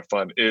think it's kind of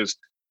fun, is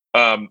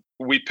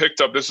we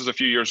picked up, this was a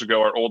few years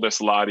ago, our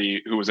oldest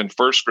Lottie, who was in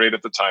first grade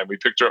at the time. We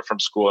picked her up from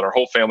school, and our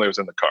whole family was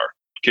in the car.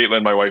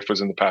 Caitlin, my wife,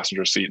 was in the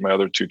passenger seat, and my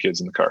other 2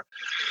 kids in the car.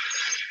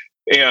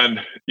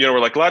 And, we're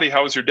like, Lottie,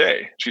 how was your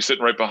day? She's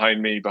sitting right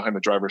behind me, behind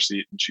the driver's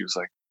seat. And she was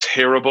like,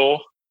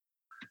 terrible.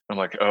 I'm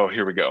like, oh,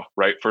 here we go.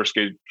 Right. First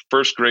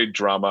grade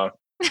drama.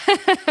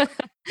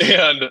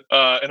 And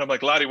I'm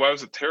like, Lottie, why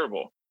was it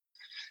terrible?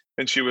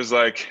 And she was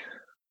like,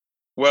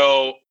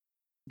 well,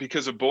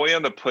 because a boy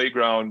on the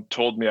playground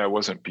told me I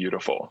wasn't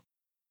beautiful.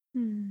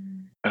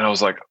 And I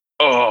was like,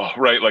 oh,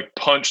 right. Like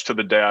punch to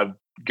the dad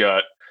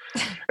gut.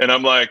 And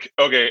I'm like,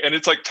 okay. And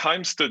it's like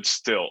time stood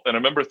still. And I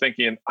remember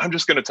thinking, I'm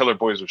just going to tell her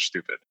boys are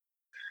stupid.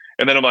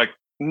 And then I'm like,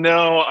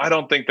 no, I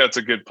don't think that's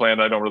a good plan.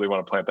 I don't really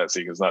want to plant that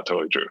seed. It's not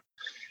totally true.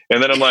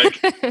 And then I'm like,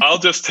 I'll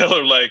just tell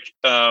her like,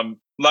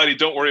 Lottie,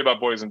 don't worry about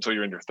boys until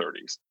you're in your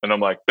 30s. And I'm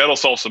like, that'll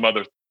solve some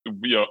other,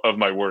 of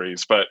my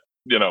worries, but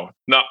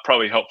not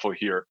probably helpful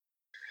here.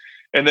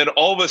 And then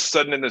all of a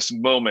sudden in this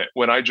moment,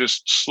 when I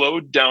just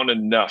slowed down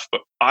enough,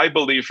 but I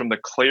believe from the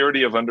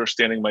clarity of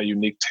understanding my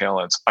unique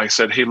talents, I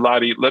said, hey,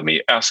 Lottie, let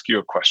me ask you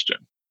a question.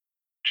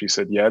 She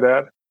said, "Yeah,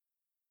 Dad."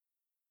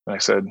 And I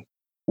said,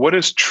 "What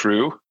is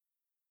true?"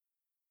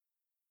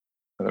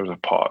 And there was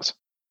a pause.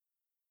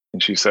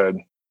 And she said,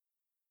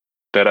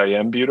 "That I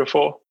am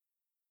beautiful."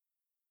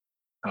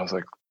 I was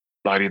like,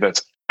 "Lottie,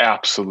 that's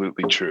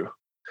absolutely true.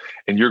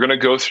 And you're going to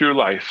go through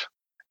life,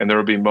 and there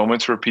will be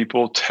moments where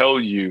people tell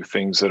you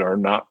things that are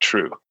not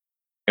true.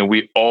 And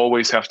we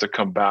always have to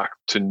come back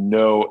to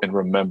know and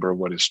remember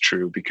what is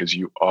true, because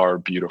you are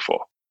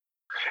beautiful."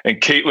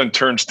 And Caitlin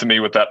turns to me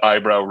with that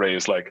eyebrow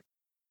raised, like,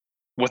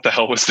 "What the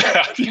hell was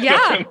that?"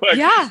 Yeah. Like,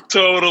 yeah.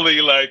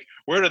 totally like,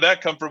 where did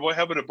that come from? What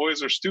happened to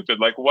boys are stupid?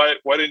 Like, why'd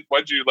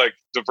you like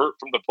divert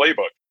from the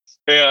playbook?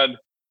 And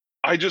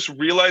I just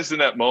realized in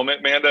that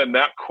moment, Manda, and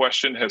that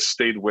question has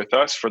stayed with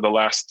us for the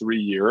last 3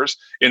 years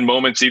in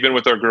moments, even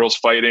with our girls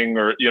fighting,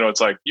 or,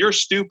 it's like, "You're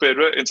stupid."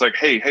 It's like,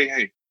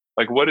 hey,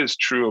 like, what is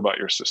true about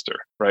your sister,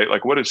 right?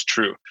 Like, what is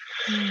true?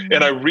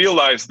 And I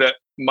realized that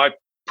my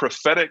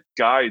prophetic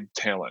guide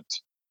talent,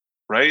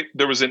 right?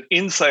 There was an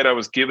insight I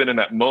was given in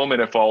that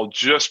moment. If I'll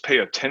just pay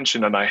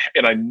attention, and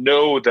I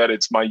know that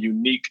it's my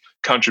unique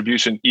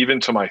contribution, even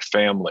to my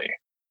family.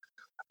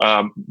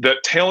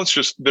 That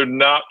talents they're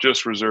not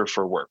just reserved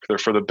for work. They're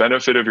for the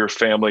benefit of your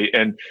family.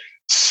 And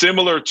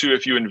similar to,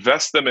 if you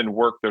invest them in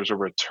work, there's a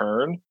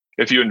return.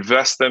 If you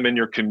invest them in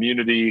your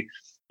community,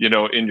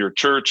 in your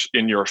church,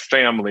 in your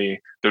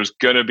family, there's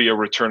going to be a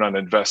return on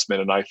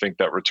investment. And I think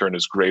that return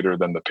is greater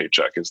than the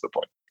paycheck, is the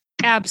point.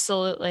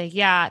 Absolutely.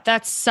 Yeah.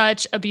 That's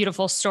such a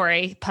beautiful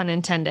story, pun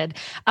intended.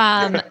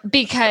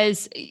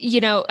 Because,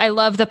 I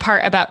love the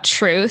part about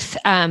truth.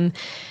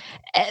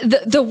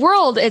 The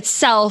world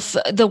itself,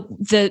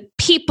 the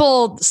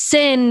people,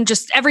 sin,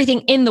 just everything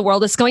in the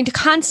world is going to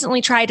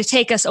constantly try to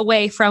take us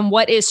away from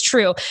what is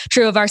true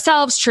of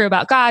ourselves, true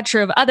about God,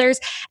 true of others.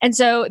 And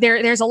so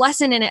there's a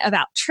lesson in it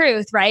about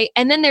truth, right?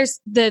 And then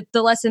there's the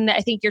lesson that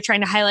I think you're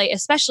trying to highlight,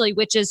 especially,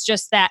 which is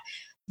just that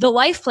the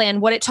life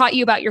plan, what it taught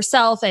you about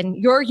yourself and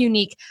your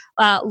unique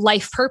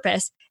life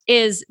purpose,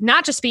 is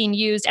not just being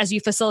used as you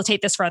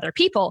facilitate this for other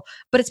people,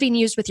 but it's being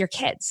used with your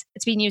kids.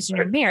 It's being used in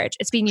your marriage.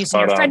 It's being used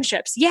in your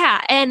friendships.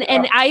 Yeah. And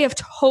I have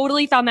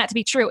totally found that to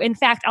be true. In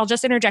fact, I'll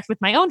just interject with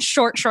my own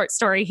short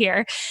story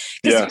here.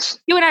 Because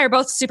you and I are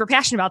both super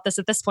passionate about this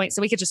at this point,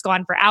 so we could just go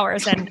on for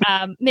hours, and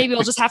maybe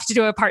we'll just have to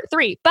do a part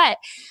 3. But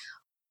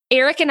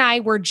Eric and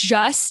I were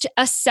just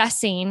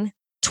assessing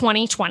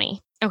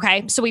 2020.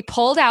 Okay. So we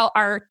pulled out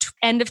our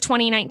end of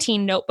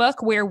 2019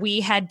 notebook where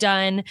we had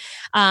done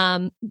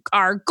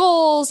our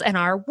goals and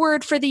our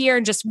word for the year.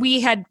 And just,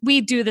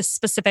 we do this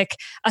specific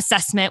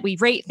assessment. We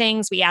rate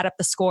things, we add up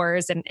the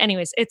scores. And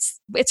anyways, it's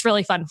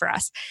really fun for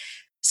us.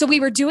 So we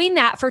were doing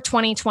that for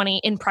 2020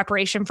 in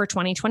preparation for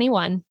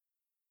 2021.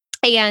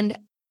 And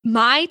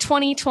my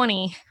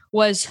 2020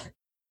 was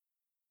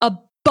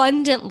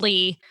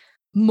abundantly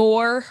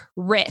more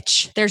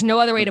rich. There's no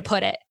other way to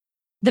put it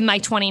than my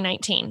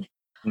 2019.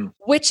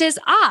 Which is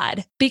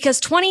odd, because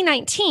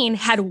 2019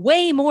 had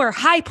way more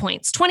high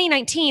points.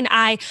 2019,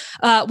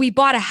 we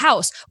bought a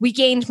house, we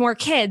gained more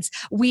kids,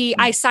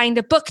 I signed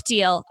a book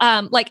deal.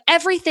 Like,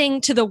 everything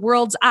to the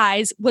world's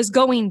eyes was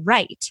going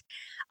right.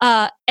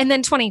 And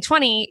then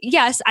 2020,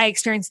 yes, I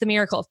experienced the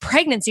miracle of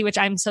pregnancy, which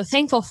I'm so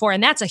thankful for.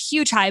 And that's a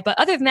huge high. But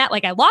other than that,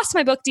 like, I lost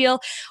my book deal.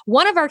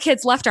 One of our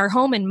kids left our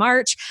home in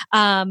March.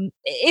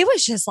 It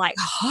was just like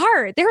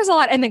hard. There was a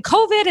lot. And then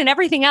COVID and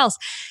everything else.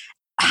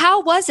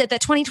 How was it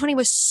that 2020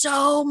 was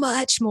so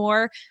much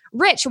more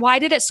rich? Why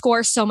did it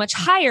score so much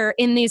higher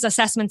in these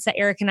assessments that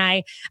Eric and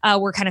I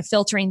were kind of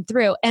filtering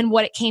through? And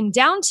what it came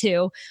down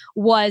to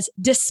was,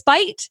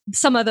 despite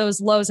some of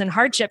those lows and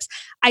hardships,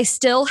 I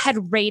still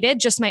had rated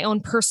just my own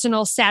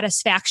personal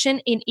satisfaction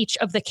in each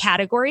of the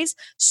categories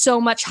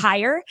so much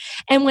higher.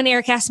 And when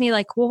Eric asked me,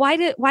 like, well,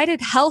 why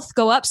did health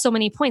go up so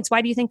many points?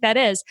 Why do you think that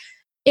is?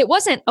 It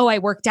wasn't, oh, I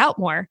worked out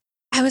more.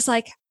 I was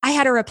like, I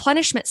had a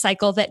replenishment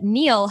cycle that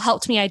Neil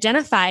helped me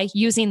identify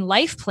using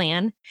Life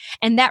Plan.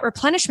 And that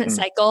replenishment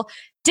cycle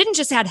didn't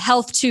just add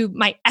health to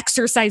my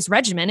exercise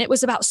regimen. It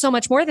was about so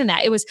much more than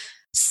that. It was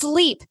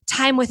sleep,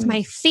 time with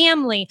my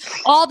family,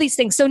 all these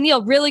things. So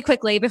Neil, really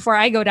quickly, before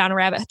I go down a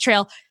rabbit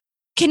trail,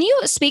 can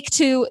you speak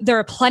to the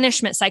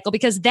replenishment cycle?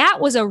 Because that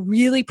was a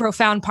really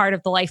profound part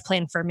of the Life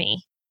Plan for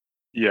me.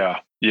 Yeah.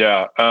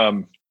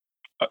 I'd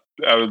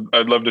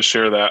love to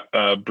share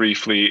that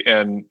briefly.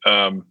 And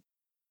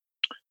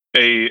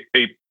a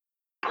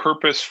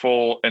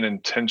purposeful and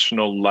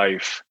intentional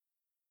life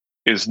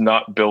is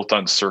not built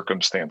on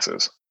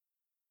circumstances.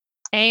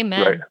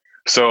 Amen. Right.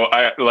 So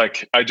I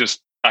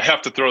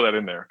have to throw that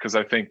in there, because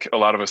I think a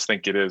lot of us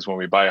think it is when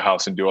we buy a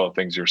house and do all the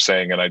things you're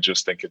saying. And I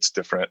just think it's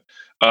different.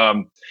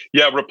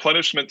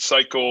 Replenishment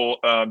cycle,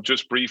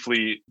 just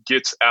briefly,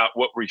 gets at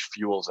what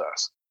refuels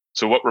us.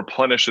 So what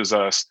replenishes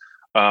us,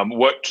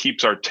 what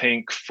keeps our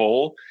tank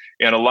full.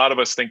 And a lot of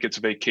us think it's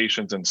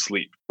vacations and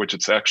sleep, which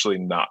it's actually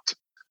not.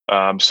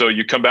 So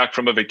you come back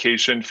from a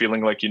vacation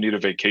feeling like you need a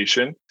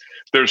vacation.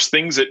 There's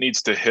things it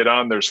needs to hit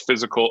on. There's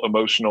physical,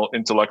 emotional,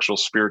 intellectual,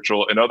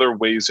 spiritual, and other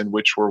ways in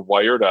which we're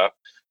wired up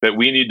that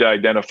we need to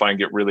identify and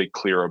get really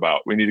clear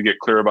about. We need to get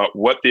clear about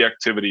what the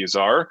activities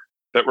are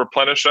that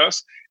replenish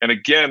us. And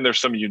again, there's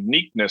some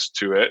uniqueness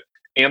to it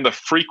and the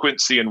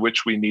frequency in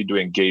which we need to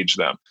engage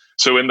them.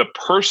 So in the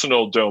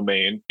personal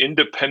domain,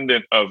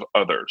 independent of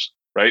others,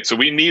 right? So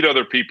we need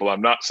other people.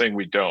 I'm not saying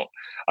we don't.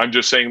 I'm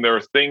just saying there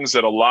are things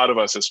that a lot of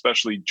us,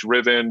 especially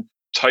driven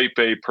type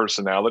A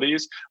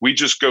personalities, we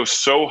just go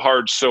so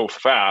hard, so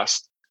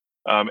fast,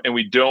 and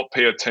we don't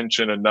pay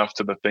attention enough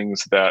to the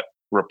things that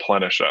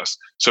replenish us.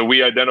 So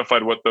we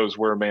identified what those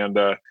were,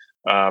 Amanda,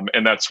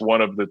 and that's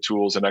one of the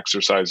tools and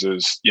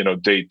exercises,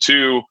 day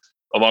 2,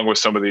 along with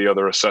some of the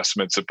other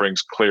assessments that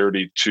brings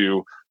clarity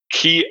to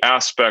key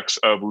aspects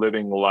of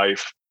living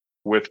life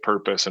with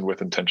purpose and with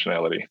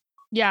intentionality.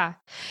 Yeah.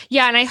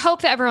 Yeah. And I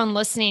hope that everyone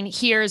listening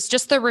hears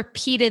just the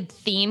repeated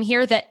theme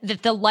here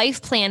that the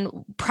life plan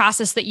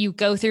process that you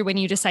go through when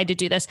you decide to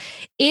do this,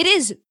 it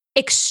is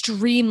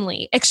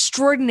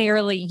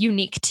extraordinarily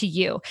unique to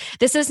you.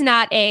 This is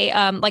not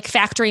a like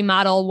factory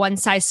model, one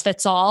size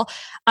fits all.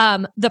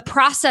 The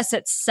process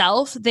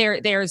itself,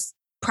 there's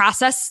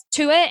process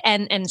to it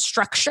and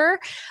structure,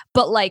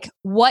 but like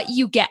what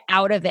you get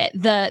out of it,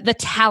 the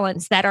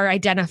talents that are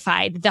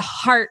identified, the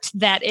heart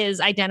that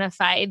is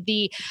identified,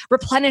 the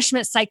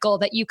replenishment cycle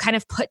that you kind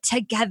of put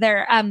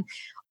together,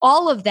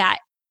 all of that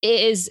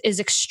is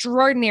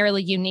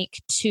extraordinarily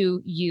unique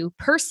to you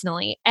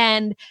personally.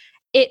 And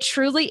it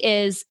truly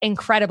is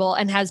incredible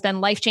and has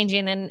been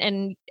life-changing.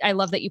 And I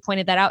love that you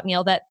pointed that out,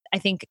 Neil, that I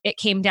think it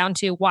came down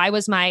to, why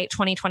was my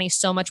 2020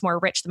 so much more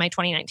rich than my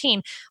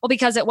 2019? Well,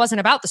 because it wasn't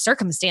about the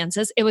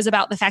circumstances. It was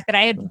about the fact that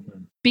I had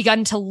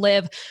begun to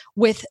live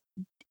with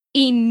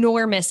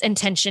enormous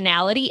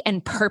intentionality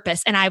and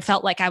purpose. And I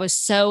felt like I was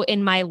so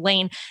in my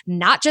lane,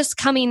 not just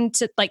coming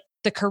to like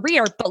the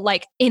career, but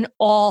like in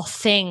all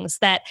things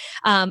that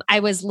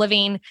I was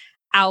living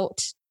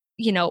out,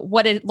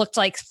 what it looked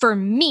like for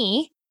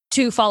me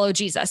to follow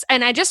Jesus.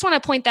 And I just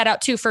want to point that out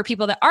too for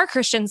people that are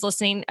Christians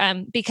listening,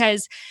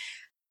 because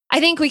I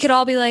think we could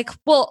all be like,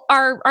 well,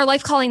 our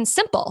life calling is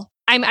simple.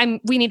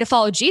 We need to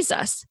follow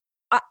Jesus.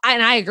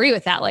 And I agree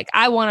with that. Like,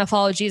 I want to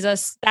follow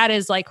Jesus. That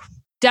is like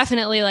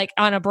definitely like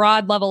on a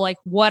broad level, like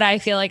what I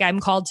feel like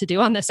I'm called to do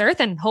on this earth.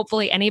 And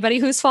hopefully anybody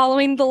who's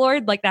following the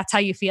Lord, like that's how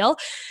you feel.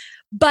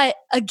 But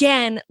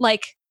again,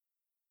 like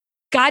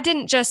God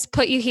didn't just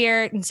put you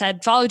here and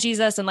said, follow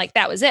Jesus. And like,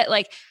 that was it.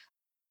 Like,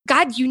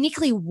 God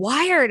uniquely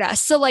wired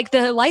us. So like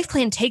the life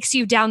plan takes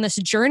you down this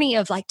journey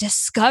of like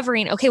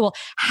discovering, okay, well,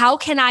 how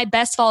can I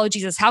best follow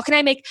Jesus? How can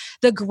I make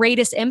the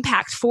greatest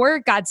impact for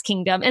God's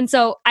kingdom? And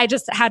so I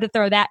just had to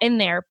throw that in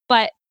there.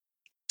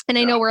 And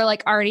I know we're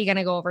like already going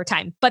to go over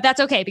time, but that's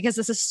okay because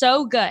this is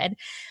so good.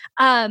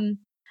 I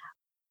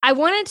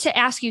wanted to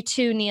ask you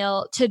too,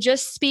 Neil, to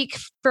just speak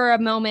for a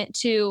moment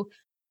to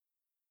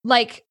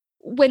like,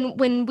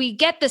 when we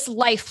get this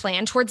life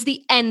plan towards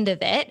the end of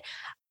it,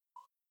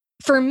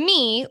 for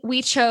me,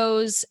 we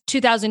chose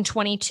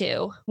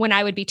 2022 when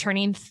I would be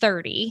turning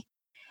 30.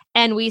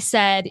 And we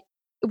said,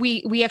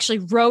 we actually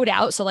wrote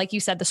out. So like you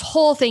said, this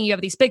whole thing, you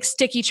have these big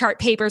sticky chart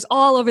papers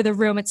all over the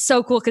room. It's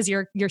so cool because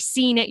you're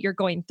seeing it, you're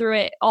going through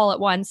it all at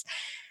once.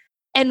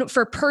 And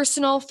for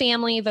personal,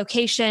 family,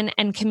 vocation,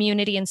 and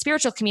community and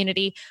spiritual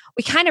community,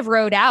 we kind of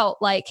wrote out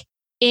like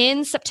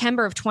in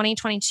September of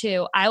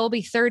 2022, I will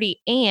be 30.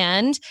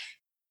 And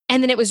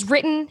then it was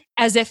written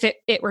as if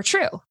it were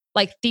true.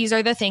 Like, these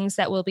are the things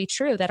that will be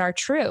true, that are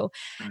true.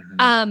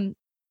 Mm-hmm.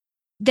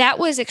 That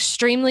was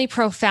extremely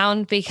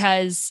profound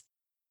because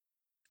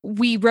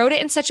we wrote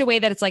it in such a way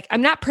that it's like,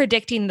 I'm not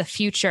predicting the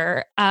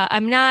future.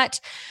 I'm not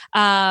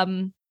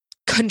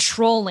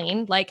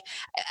controlling. Like,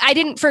 I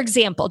didn't, for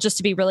example, just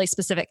to be really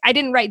specific, I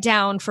didn't write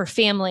down for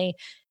family,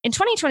 in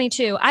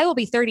 2022, I will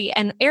be 30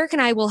 and Eric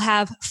and I will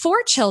have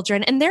 4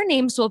 children and their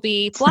names will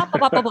be blah,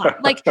 blah, blah, blah, blah.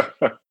 Like,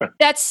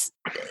 that's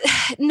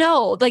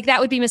no, like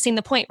that would be missing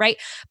the point. Right.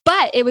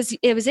 But it was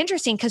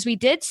interesting because we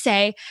did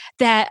say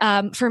that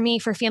for me,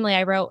 for family,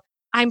 I wrote,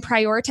 I'm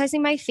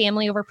prioritizing my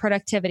family over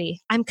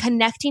productivity. I'm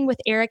connecting with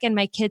Eric and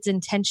my kids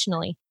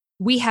intentionally.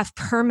 We have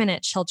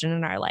permanent children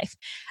in our life.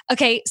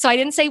 Okay. So I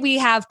didn't say we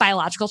have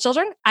biological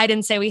children. I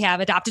didn't say we have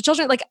adopted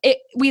children. Like,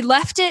 we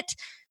left it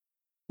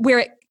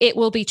where it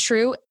will be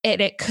true.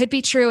 It could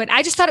be true. And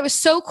I just thought it was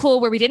so cool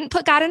where we didn't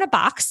put God in a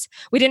box.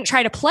 We didn't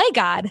try to play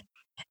God.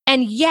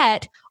 And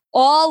yet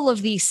all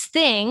of these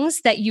things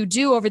that you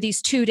do over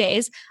these 2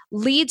 days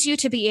leads you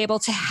to be able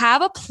to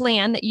have a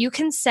plan that you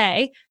can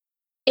say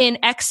in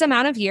X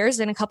amount of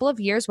years, in a couple of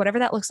years, whatever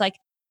that looks like,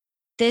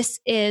 this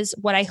is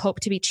what I hope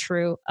to be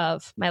true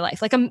of my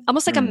life. Like,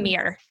 almost like a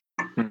mirror.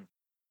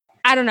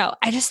 I don't know.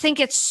 I just think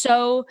it's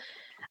so,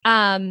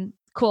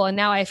 cool. And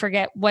now I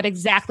forget what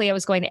exactly I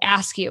was going to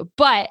ask you.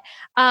 But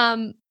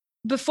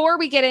before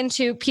we get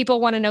into,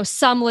 people want to know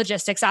some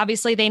logistics.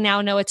 Obviously, they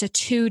now know it's a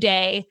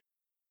 2-day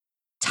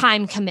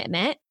time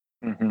commitment.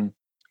 Mm-hmm.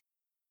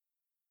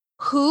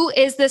 Who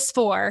is this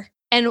for?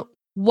 And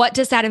what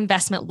does that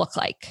investment look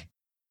like?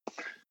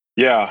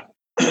 Yeah,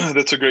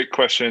 that's a great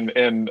question.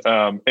 And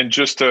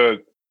just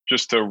to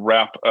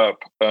wrap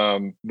up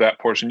that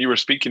portion, you were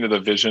speaking to the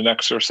vision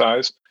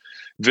exercise.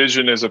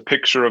 Vision is a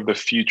picture of the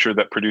future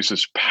that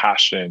produces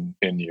passion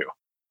in you.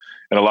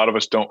 And a lot of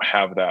us don't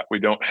have that. We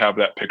don't have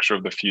that picture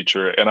of the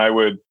future. And I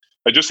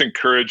just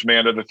encourage,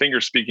 Amanda, the thing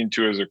you're speaking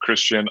to as a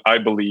Christian, I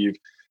believe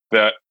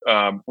that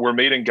we're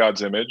made in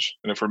God's image.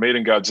 And if we're made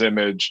in God's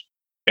image,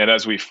 and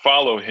as we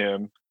follow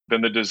him,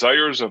 then the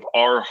desires of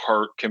our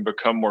heart can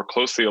become more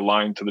closely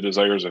aligned to the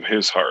desires of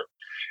his heart.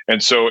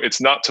 And so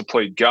it's not to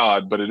play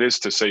God, but it is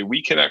to say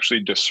we can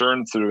actually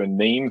discern through and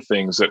name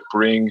things that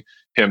bring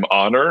him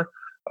honor,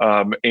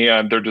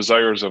 and their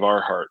desires of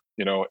our heart,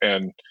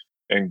 and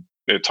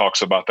it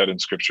talks about that in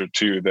scripture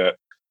too, that,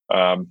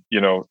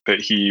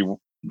 that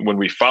when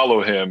we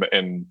follow him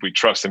and we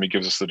trust him, he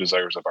gives us the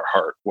desires of our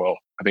heart. Well,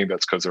 I think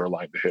that's because they're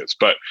aligned to his.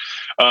 But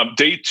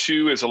day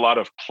 2 is a lot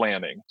of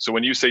planning. So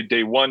when you say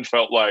day 1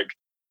 felt like,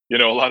 a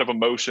lot of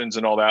emotions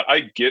and all that,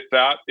 I get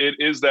that. It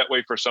is that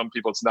way for some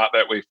people. It's not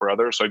that way for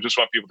others. So I just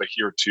want people to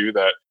hear too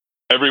that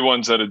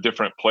everyone's at a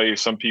different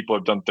place. Some people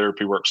have done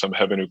therapy work, some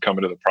haven't, who come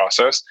into the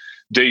process.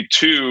 Day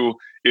 2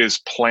 is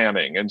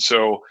planning. And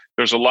so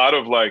there's a lot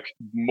of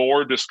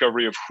more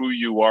discovery of who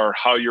you are,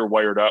 how you're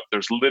wired up.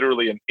 There's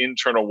literally an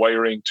internal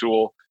wiring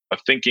tool, a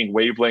thinking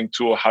wavelength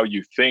tool, how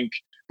you think,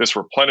 this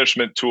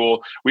replenishment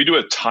tool. We do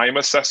a time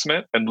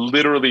assessment and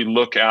literally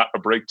look at a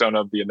breakdown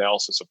of the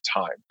analysis of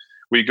time.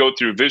 We go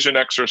through vision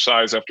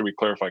exercise after we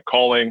clarify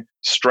calling,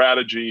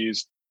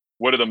 strategies,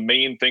 what are the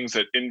main things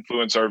that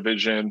influence our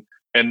vision?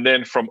 And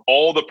then from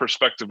all the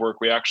perspective work,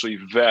 we actually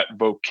vet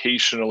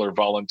vocational or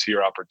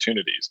volunteer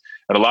opportunities.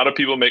 And a lot of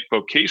people make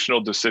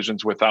vocational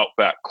decisions without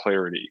that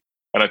clarity.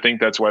 And I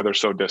think that's why they're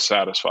so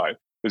dissatisfied,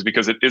 is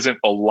because it isn't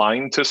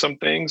aligned to some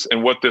things.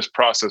 And what this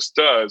process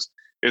does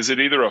is it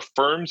either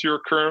affirms your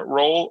current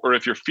role, or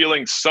if you're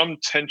feeling some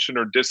tension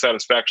or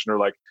dissatisfaction,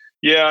 or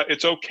yeah,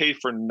 it's okay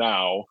for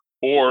now.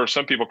 Or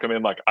some people come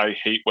in I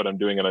hate what I'm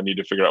doing and I need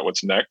to figure out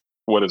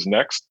what is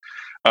next.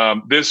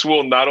 This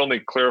will not only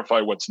clarify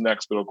what's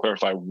next, but it'll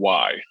clarify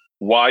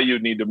why you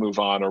need to move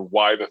on, or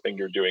why the thing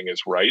you're doing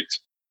is right,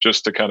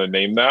 just to kind of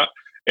name that.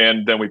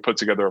 And then we put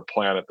together a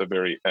plan at the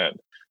very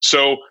end.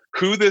 So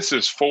who this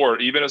is for,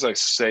 even as I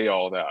say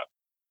all that,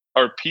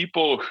 are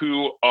people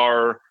who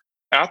are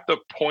at the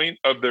point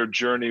of their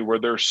journey where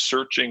they're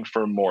searching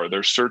for more.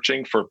 They're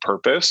searching for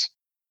purpose.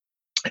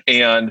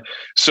 And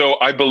so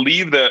I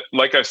believe that,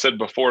 like I said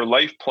before,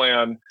 Life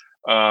Plan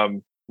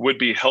would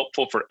be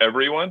helpful for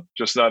everyone,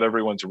 just not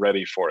everyone's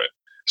ready for it.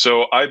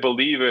 So I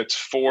believe it's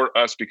for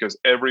us because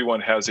everyone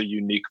has a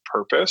unique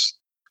purpose.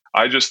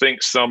 I just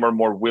think some are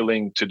more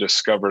willing to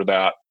discover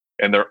that,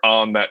 and they're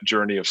on that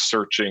journey of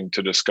searching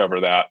to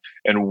discover that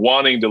and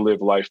wanting to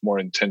live life more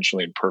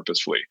intentionally and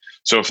purposefully.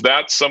 So if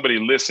that's somebody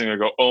listening and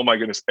go, oh my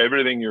goodness,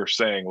 everything you're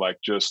saying,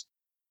 just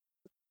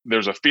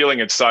there's a feeling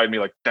inside me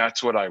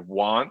that's what I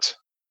want,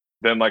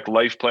 then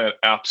Life Plan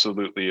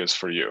absolutely is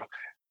for you.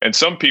 And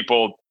some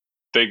people,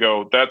 they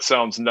go, that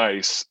sounds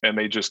nice, and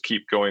they just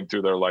keep going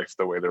through their life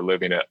the way they're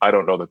living it. I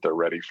don't know that they're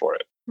ready for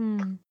it.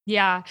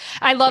 Yeah.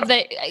 I love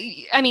that.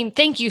 I mean,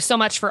 thank you so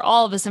much for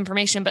all of this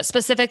information, but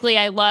specifically,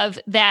 I love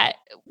that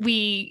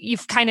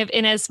you've kind of,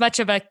 in as much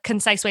of a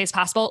concise way as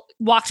possible,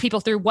 walked people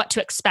through what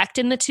to expect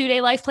in the 2-day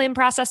Life Plan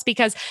process,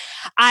 because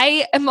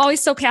I am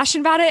always so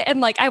passionate about it.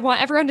 And I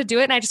want everyone to do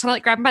it. And I just want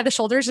to grab them by the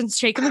shoulders and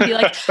shake them and be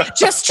like,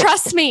 just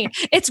trust me.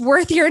 It's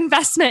worth your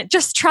investment.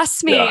 Just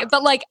trust me. Yeah.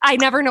 But I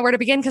never know where to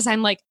begin, because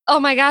I'm oh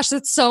my gosh,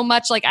 that's so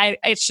much.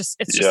 It's just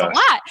a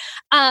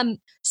lot.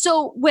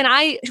 So when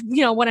I,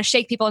 want to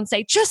shake people and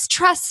say, just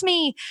trust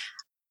me,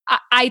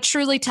 I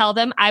truly tell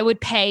them I would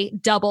pay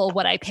double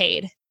what I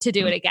paid to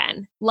do it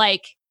again.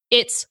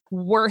 It's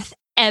worth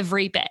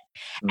every bit.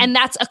 And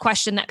that's a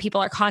question that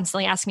people are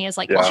constantly asking me is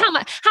well,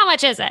 how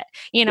much is it?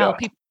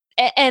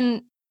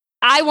 And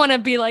I want to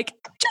be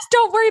just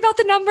don't worry about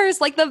the numbers.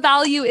 The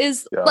value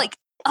is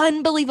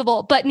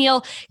unbelievable. But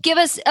Neil, give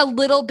us a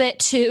little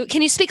bit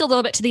can you speak a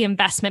little bit to the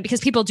investment?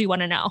 Because people do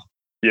want to know.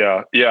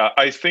 Yeah.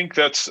 I think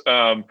that's,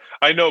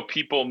 I know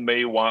people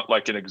may want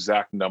an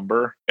exact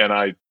number, and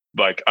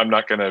I'm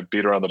not going to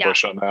beat around the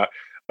bush on that.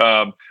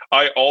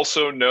 I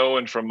also know,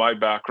 and from my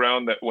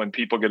background, that when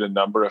people get a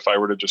number, if I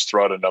were to just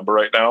throw out a number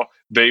right now,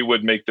 they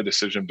would make the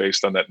decision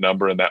based on that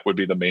number, and that would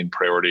be the main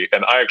priority.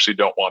 And I actually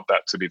don't want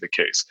that to be the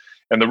case.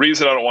 And the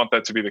reason I don't want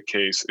that to be the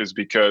case is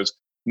because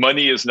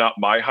money is not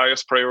my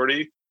highest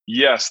priority.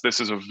 Yes,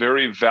 this is a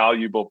very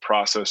valuable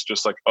process,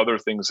 just like other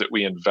things that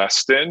we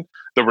invest in.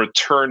 The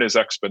return is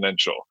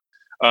exponential.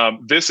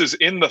 This is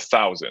in the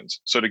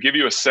thousands. So to give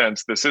you a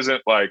sense, this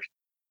isn't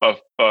a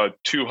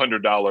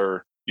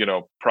 $200,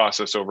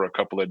 process over a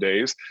couple of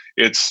days.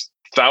 It's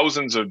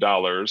thousands of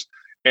dollars.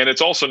 And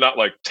it's also not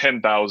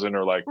 10,000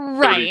 or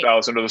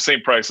 30,000 or the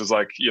same price as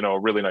a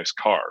really nice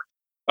car.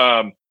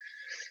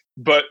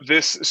 But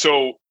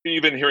so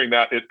even hearing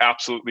that, it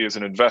absolutely is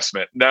an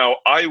investment. Now,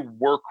 I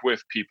work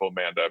with people,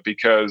 Amanda,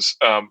 because,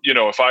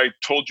 if I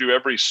told you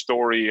every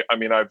story, I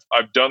mean,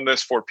 I've done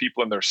this for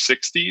people in their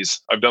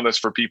 60s. I've done this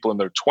for people in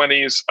their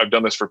 20s. I've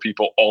done this for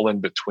people all in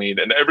between.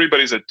 And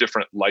everybody's at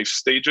different life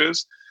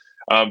stages.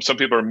 Some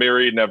people are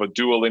married and have a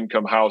dual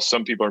income house.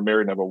 Some people are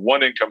married and have a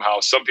one income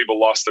house. Some people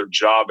lost their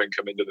job and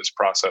come into this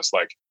process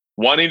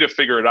wanting to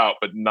figure it out,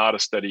 but not a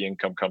steady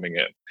income coming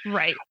in.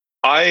 Right.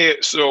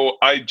 So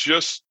I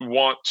just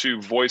want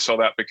to voice all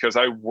that because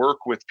I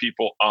work with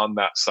people on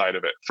that side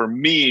of it. For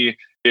me,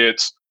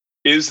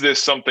 is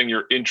this something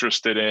you're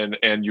interested in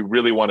and you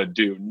really want to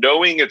do?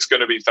 Knowing it's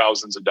going to be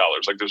thousands of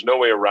dollars. Like there's no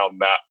way around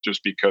that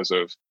just because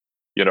of,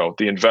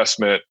 the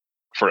investment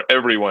for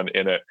everyone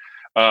in it.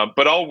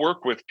 But I'll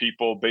work with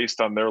people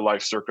based on their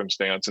life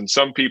circumstance. And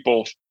some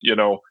people,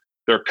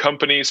 their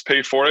companies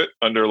pay for it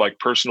under like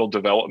personal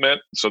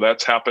development. So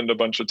that's happened a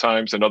bunch of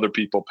times, and other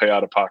people pay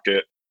out of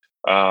pocket.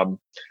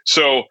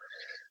 So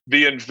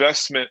the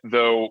investment,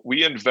 though,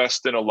 we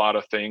invest in a lot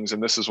of things.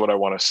 And this is what I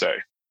want to say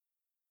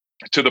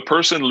to the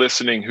person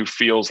listening who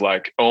feels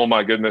like, oh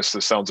my goodness,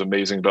 this sounds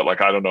amazing, but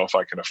like, I don't know if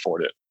I can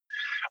afford it.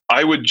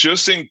 I would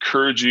just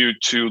encourage you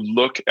to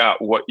look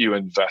at what you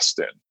invest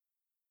in,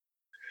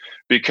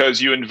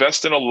 because you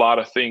invest in a lot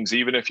of things,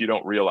 even if you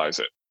don't realize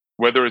it,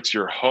 whether it's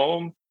your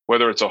home,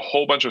 whether it's a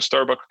whole bunch of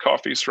Starbucks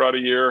coffees throughout a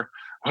year,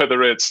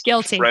 whether it's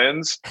Guilty.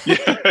 Friends.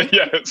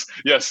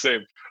 Yes,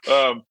 same.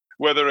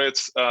 Whether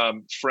it's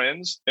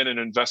friends and an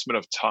investment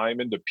of time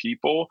into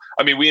people.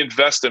 I mean, we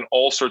invest in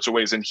all sorts of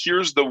ways. And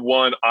here's the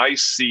one I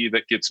see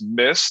that gets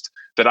missed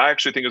that I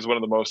actually think is one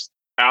of the most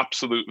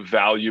absolute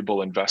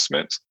valuable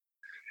investments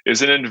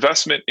is an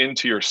investment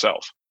into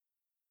yourself.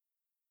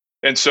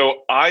 And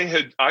so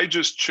I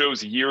just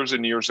chose years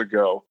and years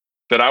ago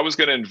that I was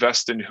going to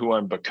invest in who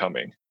I'm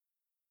becoming.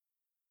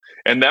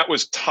 And that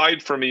was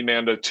tied for me,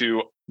 Manda,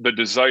 to the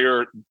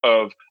desire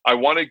of, I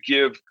want to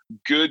give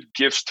good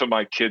gifts to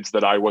my kids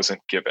that I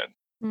wasn't given.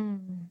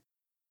 Mm.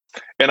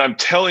 And I'm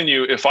telling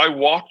you, if I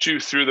walked you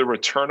through the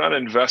return on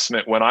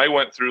investment when I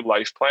went through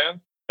Life Plan,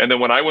 and then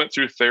when I went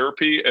through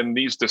therapy and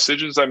these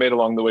decisions I made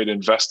along the way to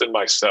invest in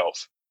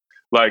myself,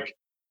 like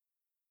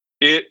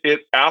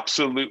it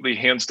absolutely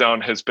hands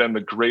down has been the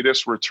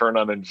greatest return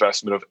on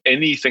investment of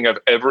anything I've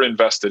ever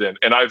invested in.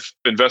 And I've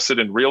invested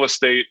in real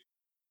estate,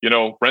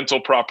 rental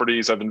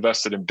properties. I've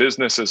invested in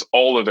businesses,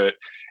 all of it.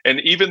 And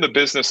even the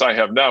business I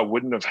have now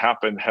wouldn't have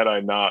happened had I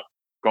not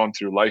gone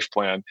through Life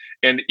Plan.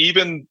 And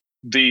even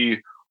the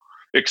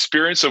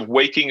experience of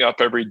waking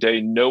up every day,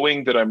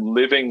 knowing that I'm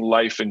living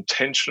life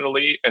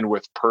intentionally and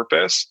with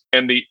purpose,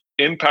 and the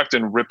impact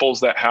and ripples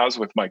that has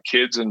with my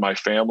kids and my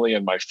family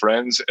and my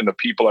friends and the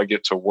people I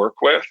get to work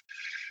with,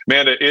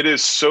 man, it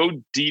is so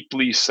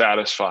deeply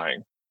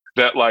satisfying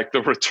that like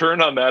the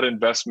return on that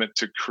investment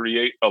to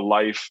create a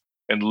life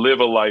and live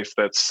a life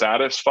that's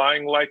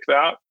satisfying like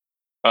that,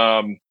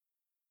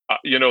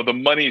 the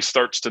money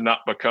starts to not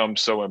become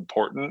so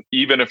important,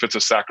 even if it's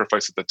a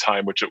sacrifice at the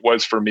time, which it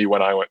was for me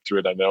when I went through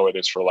it. I know it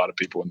is for a lot of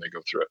people when they go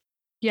through it.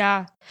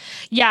 Yeah.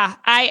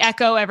 I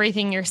echo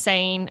everything you're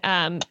saying.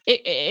 I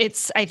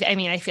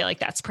feel like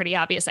that's pretty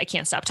obvious. I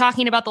can't stop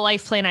talking about the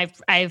Life Plan.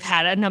 I've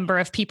had a number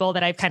of people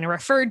that I've kind of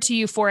referred to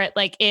you for it.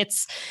 Like it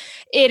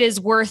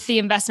is worth the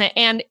investment.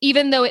 And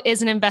even though it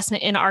is an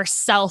investment in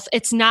ourself,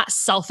 it's not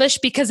selfish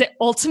because it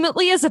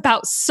ultimately is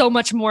about so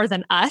much more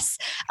than us.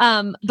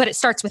 But it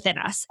starts within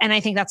us. And I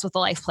think that's what the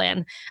Life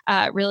Plan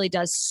really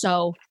does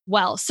so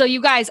well. So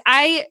you guys,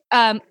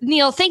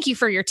 Neil, thank you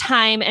for your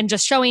time and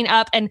just showing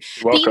up and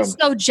being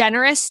so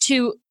generous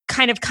to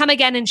kind of come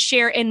again and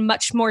share in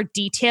much more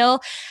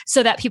detail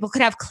so that people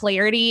could have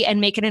clarity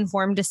and make an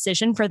informed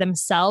decision for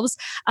themselves.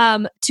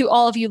 To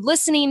all of you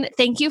listening,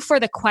 thank you for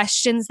the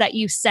questions that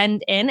you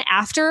send in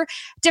after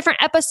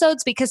different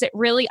episodes, because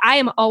I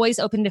am always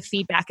open to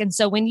feedback. And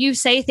so when you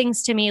say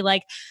things to me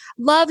like,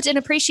 loved and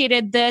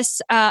appreciated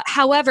this,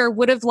 however,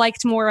 would have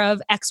liked more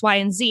of X, Y,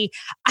 and Z,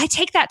 I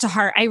take that to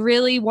heart. I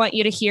really want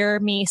you to hear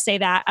me say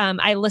that.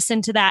 I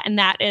listen to that, and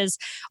that is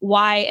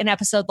why an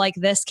episode like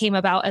this came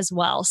about as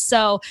well.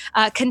 So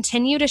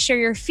continue to share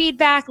your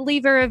feedback,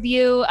 leave a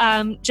review,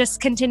 just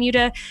continue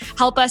to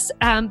help us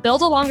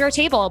build a longer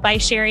table by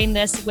sharing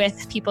this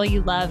with people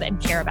you love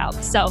and care about.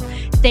 So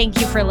thank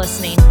you for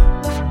listening.